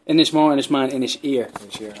 No. Inishmore, Inishman, Inisheer.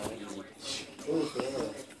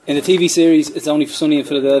 In the TV series It's Only Sunny in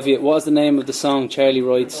Philadelphia, what is the name of the song Charlie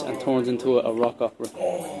writes and turns into a rock opera?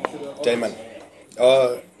 Dayman.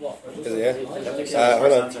 Is it, yeah?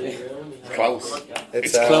 Hold on. Close.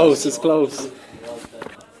 It's close.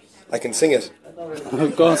 I can sing it.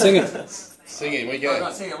 Go on, sing it. Sing it, we get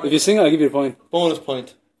it. If you sing it, I'll give you a point. Bonus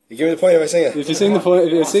point. You give me the point if I sing it? If you sing it,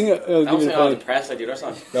 I'll give you the point. Press like the other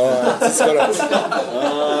song. No, it's got a...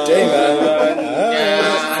 Dayman.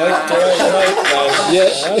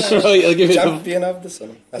 Yeah, right, I'll give you the point. Champion of the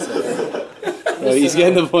sun. That's it. Right, he's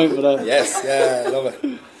getting the point for that. Yes, yeah, I love it.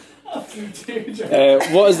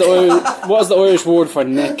 What is the Irish word for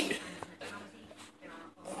neck?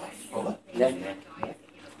 Think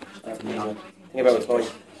about it, boy.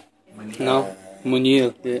 No,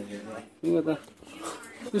 Munil. Yeah. Who said that?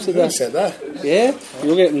 Who said that? Who said that? Yeah,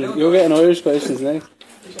 you're getting Irish questions now.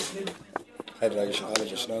 I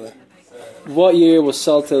just know that. What year was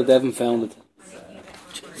Salthill Devon founded?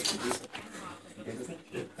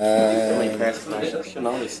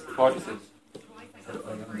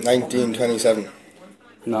 1927.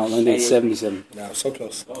 No, 1977. No, so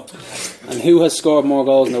close. And who has scored more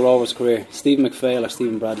goals in the Rovers' career? Stephen McPhail or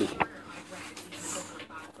Stephen Bradley?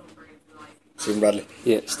 Stephen Bradley.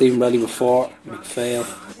 Yeah, Stephen Bradley with 4, McPhail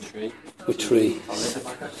with 3.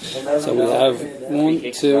 So we have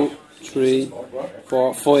 1, 2, 3,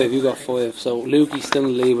 4, 5. You got 5. So Lukey's still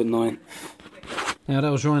in the lead with 9. Yeah,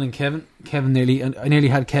 that was Ryan and Kevin. I nearly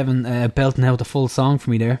had Kevin belting out the full song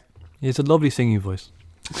for me there. Yeah, it's a lovely singing voice.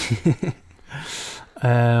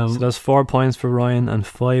 So that's 4 points for Ryan and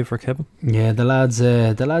 5 for Kevin. Yeah, the lads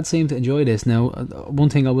seem to enjoy this. Now, one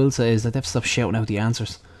thing I will say is that they have to stop shouting out the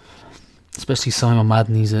answers. Especially Simon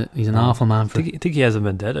Madden, he's an awful man for. I think he has a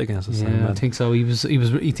vendetta against us. Yeah, I think so.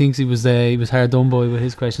 He thinks he was hard done by with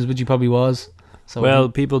his questions, which he probably was. So well,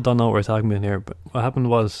 people don't know what we're talking about here, but what happened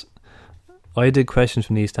was I did questions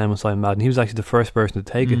from the East Time with Simon Madden. He was actually the first person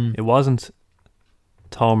to take it. It wasn't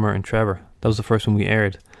Tomer and Trevor. That was the first one we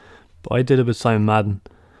aired. But I did it with Simon Madden.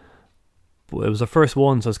 But it was the first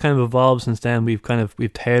one, so it's kind of evolved since then. We've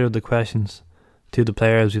tailored the questions to the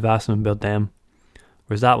players. We've asked them about them.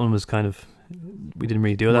 Whereas that one was kind of, we didn't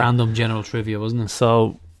really do that. Random general trivia, wasn't it?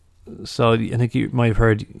 So I think you might have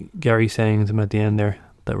heard Gary saying to him at the end there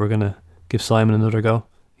that we're going to give Simon another go.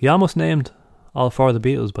 He almost named all 4 of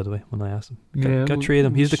the Beatles, by the way, when I asked him. Got 3 of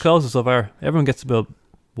them. He's the closest so far. Everyone gets about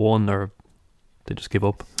 1 or they just give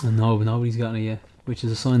up. No, but nobody's gotten it yet, which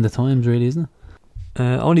is a sign of the times, really, isn't it?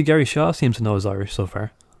 Only Gary Shaw seems to know his Irish so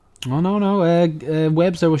far. Oh, no.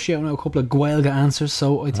 Webster was shouting out a couple of Gaelga answers,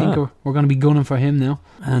 so I think we're going to be gunning for him now.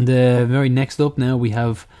 And very next up now, we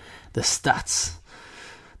have the stats.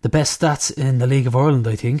 The best stats in the League of Ireland,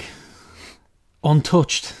 I think.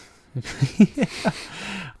 Untouched.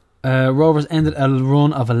 Rovers ended a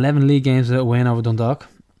run of 11 league games without a win over Dundalk.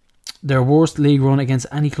 Their worst league run against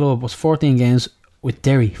any club was 14 games with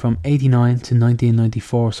Derry from 89 to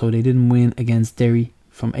 1994, so they didn't win against Derry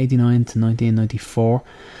from 89 to 1994.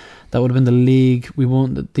 That would have been the league we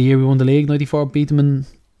won, the year we won the league. 94 beat them in,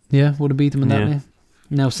 would have beat them in that way.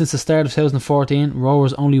 Now, since the start of 2014,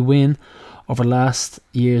 Rovers' only win over last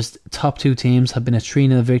year's top 2 teams have been a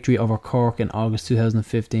 3-0 victory over Cork in August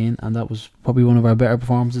 2015, and that was probably one of our better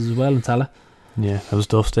performances as well in Tala. Yeah, that was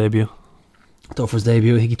Duff's debut. Duff's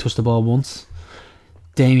debut, I think he touched the ball once.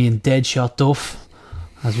 Damien Deadshot Duff,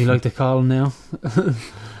 as we like to call him now.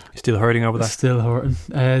 He's still hurting over that. Still hurting.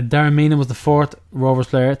 Darren Meenan was the 4th Rovers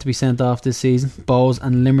player to be sent off this season. Bows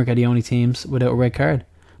and Limerick are the only teams without a red card.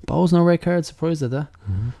 Bows no red card, surprised at that.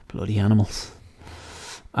 Bloody animals.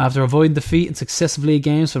 After avoiding defeat in successive league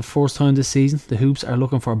games for the first time this season, the Hoops are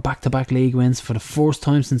looking for back-to-back league wins for the first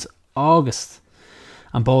time since August.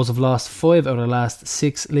 And Bows have lost 5 out of the last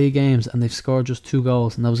 6 league games, and they've scored just 2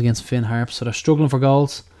 goals, and that was against Finn Harps. So they're struggling for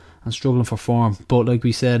goals and struggling for form. But like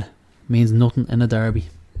we said, means nothing in a derby.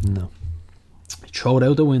 No. throw it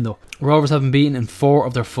out the window. Rovers have been beaten in 4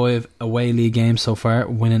 of their 5 away league games so far,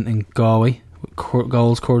 winning in Galway with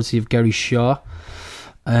goals courtesy of Gary Shaw.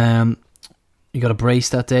 You got a brace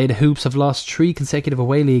that day. The Hoops have lost 3 consecutive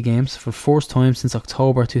away league games for the first time since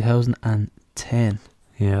October 2010.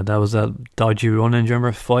 Yeah, that was that dodgy run in, do you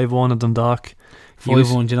remember? 5-1 at Dundalk.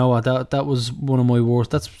 5-1, do you know what? That was one of my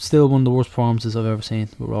worst. That's still one of the worst performances I've ever seen.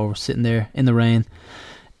 We were over sitting there in the rain,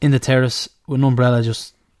 in the terrace, with an umbrella,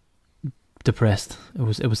 just depressed.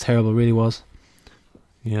 It was terrible, it really was.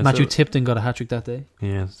 Yeah, Matthew Tipton got a hat-trick that day.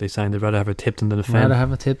 Yeah, they signed they'd rather have a Tipton than a Fenn. Rather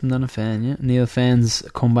have a Tipton than a Fenn, yeah. Neil Fenn's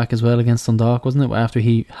comeback as well against Dundalk, wasn't it? After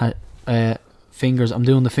he had I'm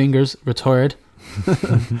doing the fingers, retired.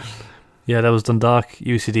 Yeah, that was Dundalk,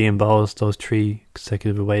 UCD and Bowes, those 3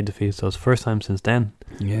 consecutive away defeats. So it's the first time since then.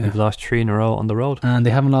 Yeah. They've lost 3 in a row on the road. And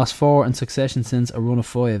they haven't lost 4 in succession since a run of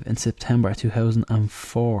 5 in September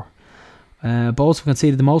 2004. Bowes have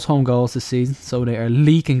conceded the most home goals this season, so they are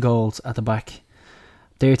leaking goals at the back.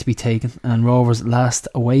 There to be taken, and Rovers' last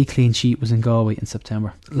away clean sheet was in Galway in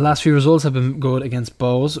September. The last few results have been good against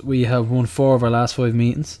Bowes. We have won 4 of our last 5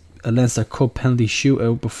 meetings. A Leinster Cup penalty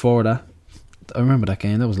shootout before that. I remember that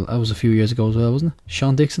game. That was a few years ago as well, wasn't it?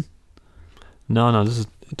 Sean Dixon? No, this is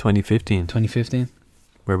 2015. 2015?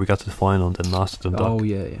 Where we got to the final and then lost to Dundalk. Oh,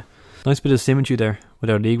 yeah. Nice bit of symmetry there with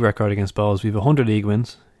our league record against Bowes. We have 100 league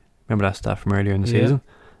wins. Remember that stat from earlier in the season?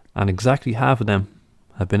 And exactly half of them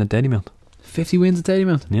have been at Dalymount. 50 wins at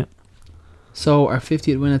Dalymount? Yeah. So our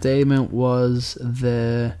 50th win at Dalymount was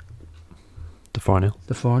the 4-0.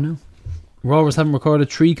 The 4-0. Rovers haven't recorded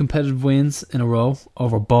 3 competitive wins in a row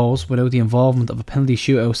over Bowes without the involvement of a penalty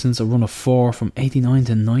shootout since a run of 4 from 89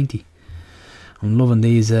 to 90. I'm loving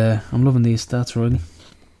these stats, really.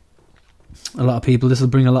 A lot of people. This will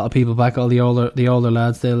bring a lot of people back. All the older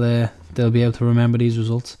lads. They'll be able to remember these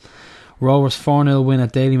results. Rovers' 4-0 win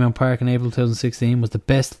at Dalymount Park in April 2016 was the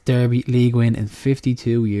best Derby league win in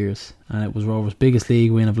 52 years, and it was Rovers' biggest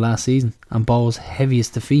league win of last season and Bowes'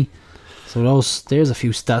 heaviest defeat. So there's a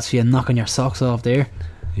few stats for you knocking your socks off there.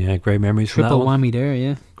 Yeah, great memories from that one. Triple whammy there,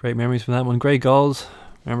 yeah. Great memories from that one. Great goals.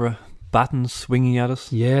 Remember Battens swinging at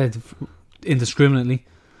us? Yeah, indiscriminately. Do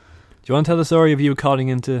you want to tell the story of you calling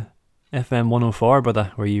into FM 104 about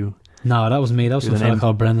that? Were you... No, that was me. That was some fella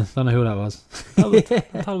called Brendan. Don't know who that was. I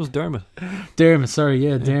thought it was Dermot. Dermot, sorry,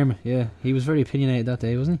 yeah, Dermot. Yeah, he was very opinionated that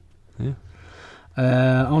day, wasn't he?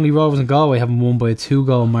 Yeah. Only Rovers and Galway haven't won by a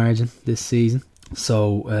 2-goal margin this season.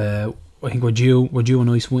 So I think we're due a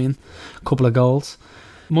nice win. A couple of goals.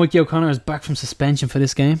 Mikey O'Connor is back from suspension for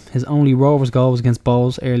this game. His only Rovers goal was against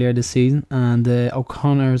Bowes earlier this season, and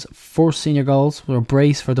O'Connor's first senior goals were a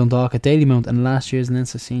brace for Dundalk at Dalymount in last year's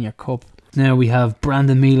Leinster Senior Cup. Now we have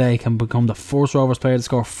Brandon Mealy can become the first Rovers player to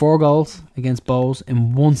score 4 goals against Bowes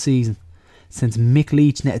in one season since Mick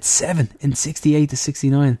Leach netted 7 in 68 to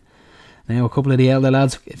 69. Now a couple of the elder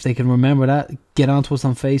lads, if they can remember that, get on to us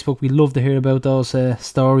on Facebook. We'd love to hear about those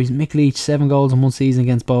stories. Mick Leach 7 goals in one season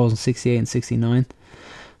against Bowes in 68 and 69.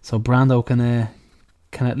 So Brando can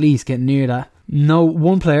at least get near that. No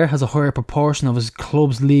one player has a higher proportion of his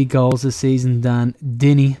club's league goals this season than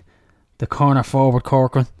Dinny, the corner forward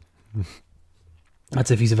Corcoran.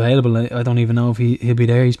 That's if he's available. I don't even know if he'll be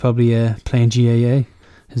there. He's probably playing GAA,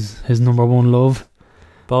 his number one love.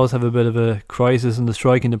 Bowes have a bit of a crisis in the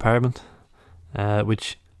striking department,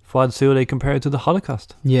 which Fuad Soulé compared to the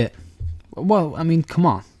Holocaust. Yeah. Well, I mean, come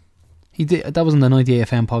on. He did. That wasn't the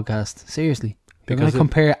 98FM podcast. Seriously. They're going to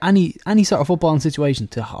compare any sort of footballing situation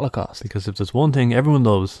to Holocaust. Because if there's one thing everyone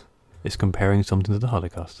loves, it's comparing something to the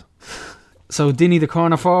Holocaust. So Dinny, the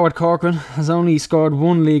corner forward Corcoran, has only scored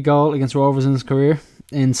 1 league goal against Rovers in his career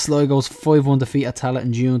in Sligo's 5-1 defeat at Tallaght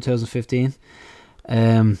in June 2015.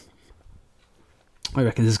 I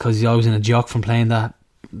reckon this is because he's always in a jock from playing that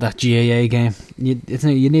GAA game.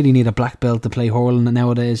 You nearly need a black belt to play hurling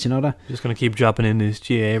nowadays, you know that? Just going to keep dropping in these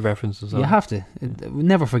GAA references. You have to.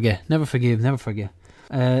 Never forget. Never forgive. Never forget.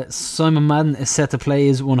 Simon Madden is set to play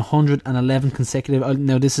his 111 consecutive...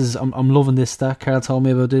 Now this is... I'm loving this stat. Carl told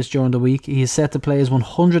me about this during the week. He is set to play his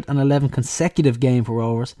 111 consecutive game for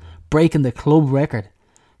Rovers, breaking the club record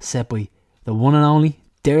set by the one and only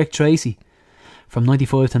Derek Tracy from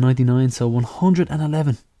 95 to 99. So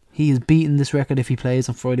 111. He is beating this record if he plays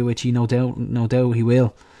on Friday, which he no doubt he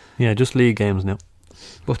will. Yeah, just league games now.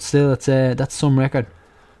 But still, that's some record.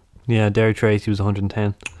 Yeah, Derek Tracy was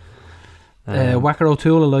 110. Wacker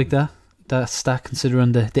O'Toole, I like that stat,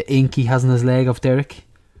 considering the ink he has in his leg of Derek.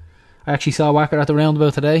 I actually saw Wacker at the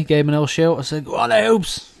roundabout today, gave him an old shout. I said, "Go on the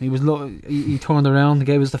Hoops!" He turned around and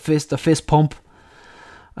gave us the fist pump.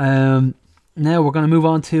 Now we're going to move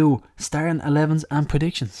on to starting 11s and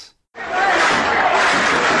predictions.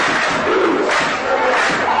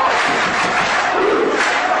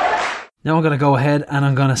 Now I'm going to go ahead and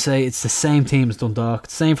I'm going to say it's the same team as Dundalk.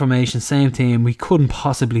 Same formation, same team. We couldn't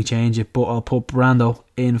possibly change it, but I'll put Brando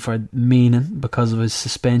in for Meenan because of his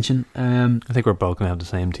suspension. I think we're both going to have the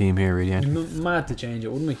same team here, really. Mad to change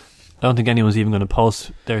it, wouldn't we? I don't think anyone's even going to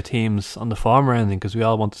post their teams on the form or anything because we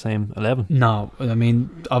all want the same 11. No, I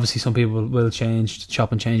mean, obviously some people will change,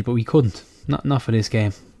 chop and change, but we couldn't. Not for this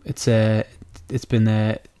game. It's been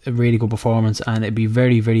a really good performance, and it'd be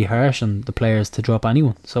very, very harsh on the players to drop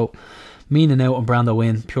anyone. So Meenan out and Brando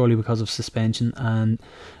in purely because of suspension, and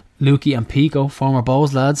Lukey and Pico, former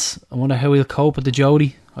Bows lads. I wonder how he'll cope with the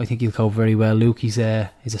Jody. I think he'll cope very well. Lukey's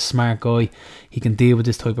he's a smart guy. He can deal with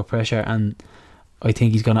this type of pressure, and I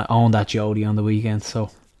think he's going to own that Jody on the weekend.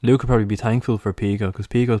 So Luke will probably be thankful for Pico because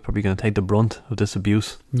Pico's probably going to take the brunt of this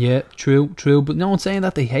abuse. Yeah, true. But no one's saying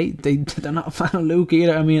that they're not a fan of Luke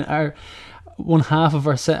either. I mean, one half of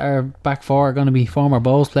our back four are going to be former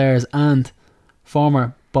Bows players and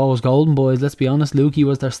former Bows Golden Boys. Let's be honest, Lukey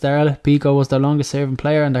was their starlet, Pico was their longest serving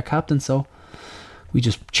player and their captain, so we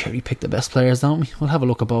just cherry pick the best players, don't we? We'll have a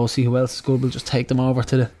look at Bows, see who else is good. We'll just take them over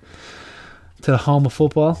to the home of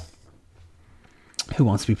football. Who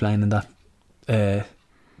wants to be playing in that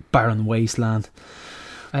barren wasteland?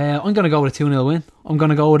 I'm going to go with a 2-0 win. I'm going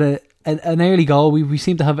to go with an early goal. We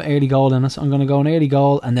seem to have an early goal in us. I'm going to go an early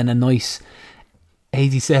goal and then a nice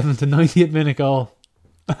 87 to 90th minute goal.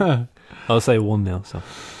 I'll say 1-0. So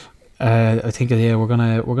I think we're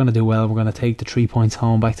gonna do well. We're gonna take the 3 points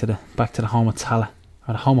home back to the home of Tala,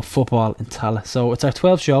 or the home of football in Tala. So it's our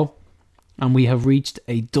 12th show, and we have reached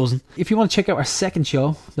a dozen. If you want to check out our second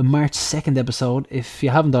show, the March 2nd episode, if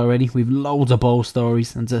you haven't already, we've loads of Bows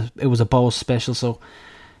stories, and it was a Bows special, so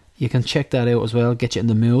you can check that out as well. Get you in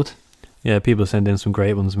the mood. Yeah, people send in some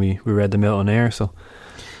great ones. We read them out on air, so.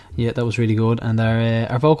 Yeah, that was really good, and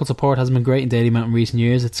our vocal support has been great in Dalymount in recent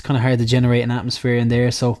years. It's kind of hard to generate an atmosphere in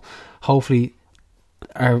there, so hopefully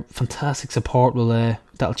our fantastic support will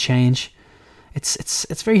that'll change.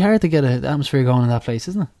 It's very hard to get an atmosphere going in that place,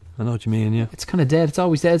 isn't it? I know what you mean. Yeah, it's kind of dead. It's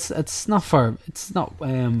always dead. It's not for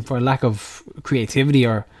lack of creativity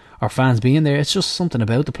or fans being there. It's just something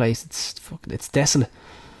about the place. It's desolate.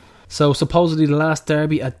 So supposedly the last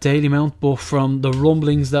derby at Dalymount, but from the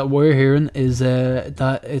rumblings that we're hearing is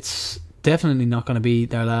that it's definitely not going to be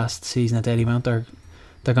their last season at Dalymount. They're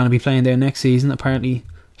going to be playing there next season. Apparently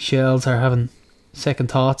Shells are having second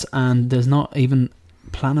thoughts, and there's not even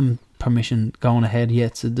planning permission going ahead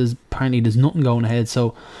yet. So there's nothing going ahead.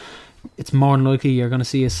 So it's more than likely you're going to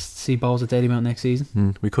see Bows at Dalymount next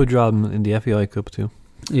season. We could draw them in the FAI Cup too.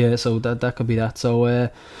 Yeah, so that could be that. So,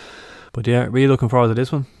 but yeah, really looking forward to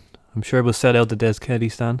this one. I'm sure we'll set out the Des Kelly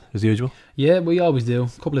stand as usual. Yeah, we always do.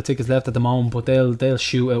 A couple of tickets left at the moment, but they'll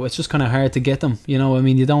shoot out. It's just kind of hard to get them. You know, I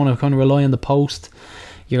mean, you don't want to kind of rely on the post.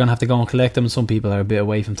 You're going to have to go and collect them. Some people are a bit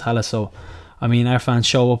away from Tallaght, so I mean, our fans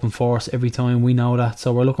show up in force every time. We know that,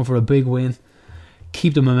 so we're looking for a big win.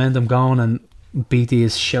 Keep the momentum going and beat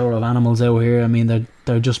these shower of animals out here. I mean,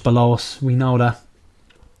 they're just below us. We know that.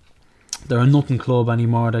 They're a nothing club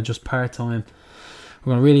anymore. They're just part time.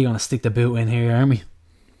 We're really going to stick the boot in here, aren't we?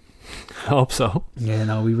 I hope so. Yeah,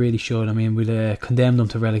 no, we really should. I mean, we'd condemn them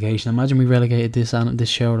to relegation. Imagine we relegated this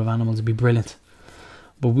shower of animals. It'd be brilliant.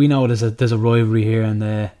 But we know there's a rivalry here,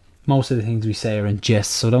 and most of the things we say are in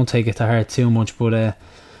jest, so don't take it to heart too much. But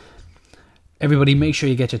everybody, make sure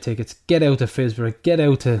you get your tickets. Get out to Fisborough. Get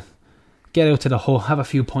out to the Hull. Have a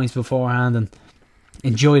few points beforehand and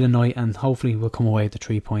enjoy the night. And hopefully we'll come away with the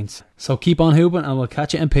 3 points. So keep on hooping, and we'll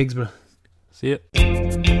catch you in Pigsborough. See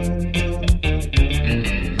ya.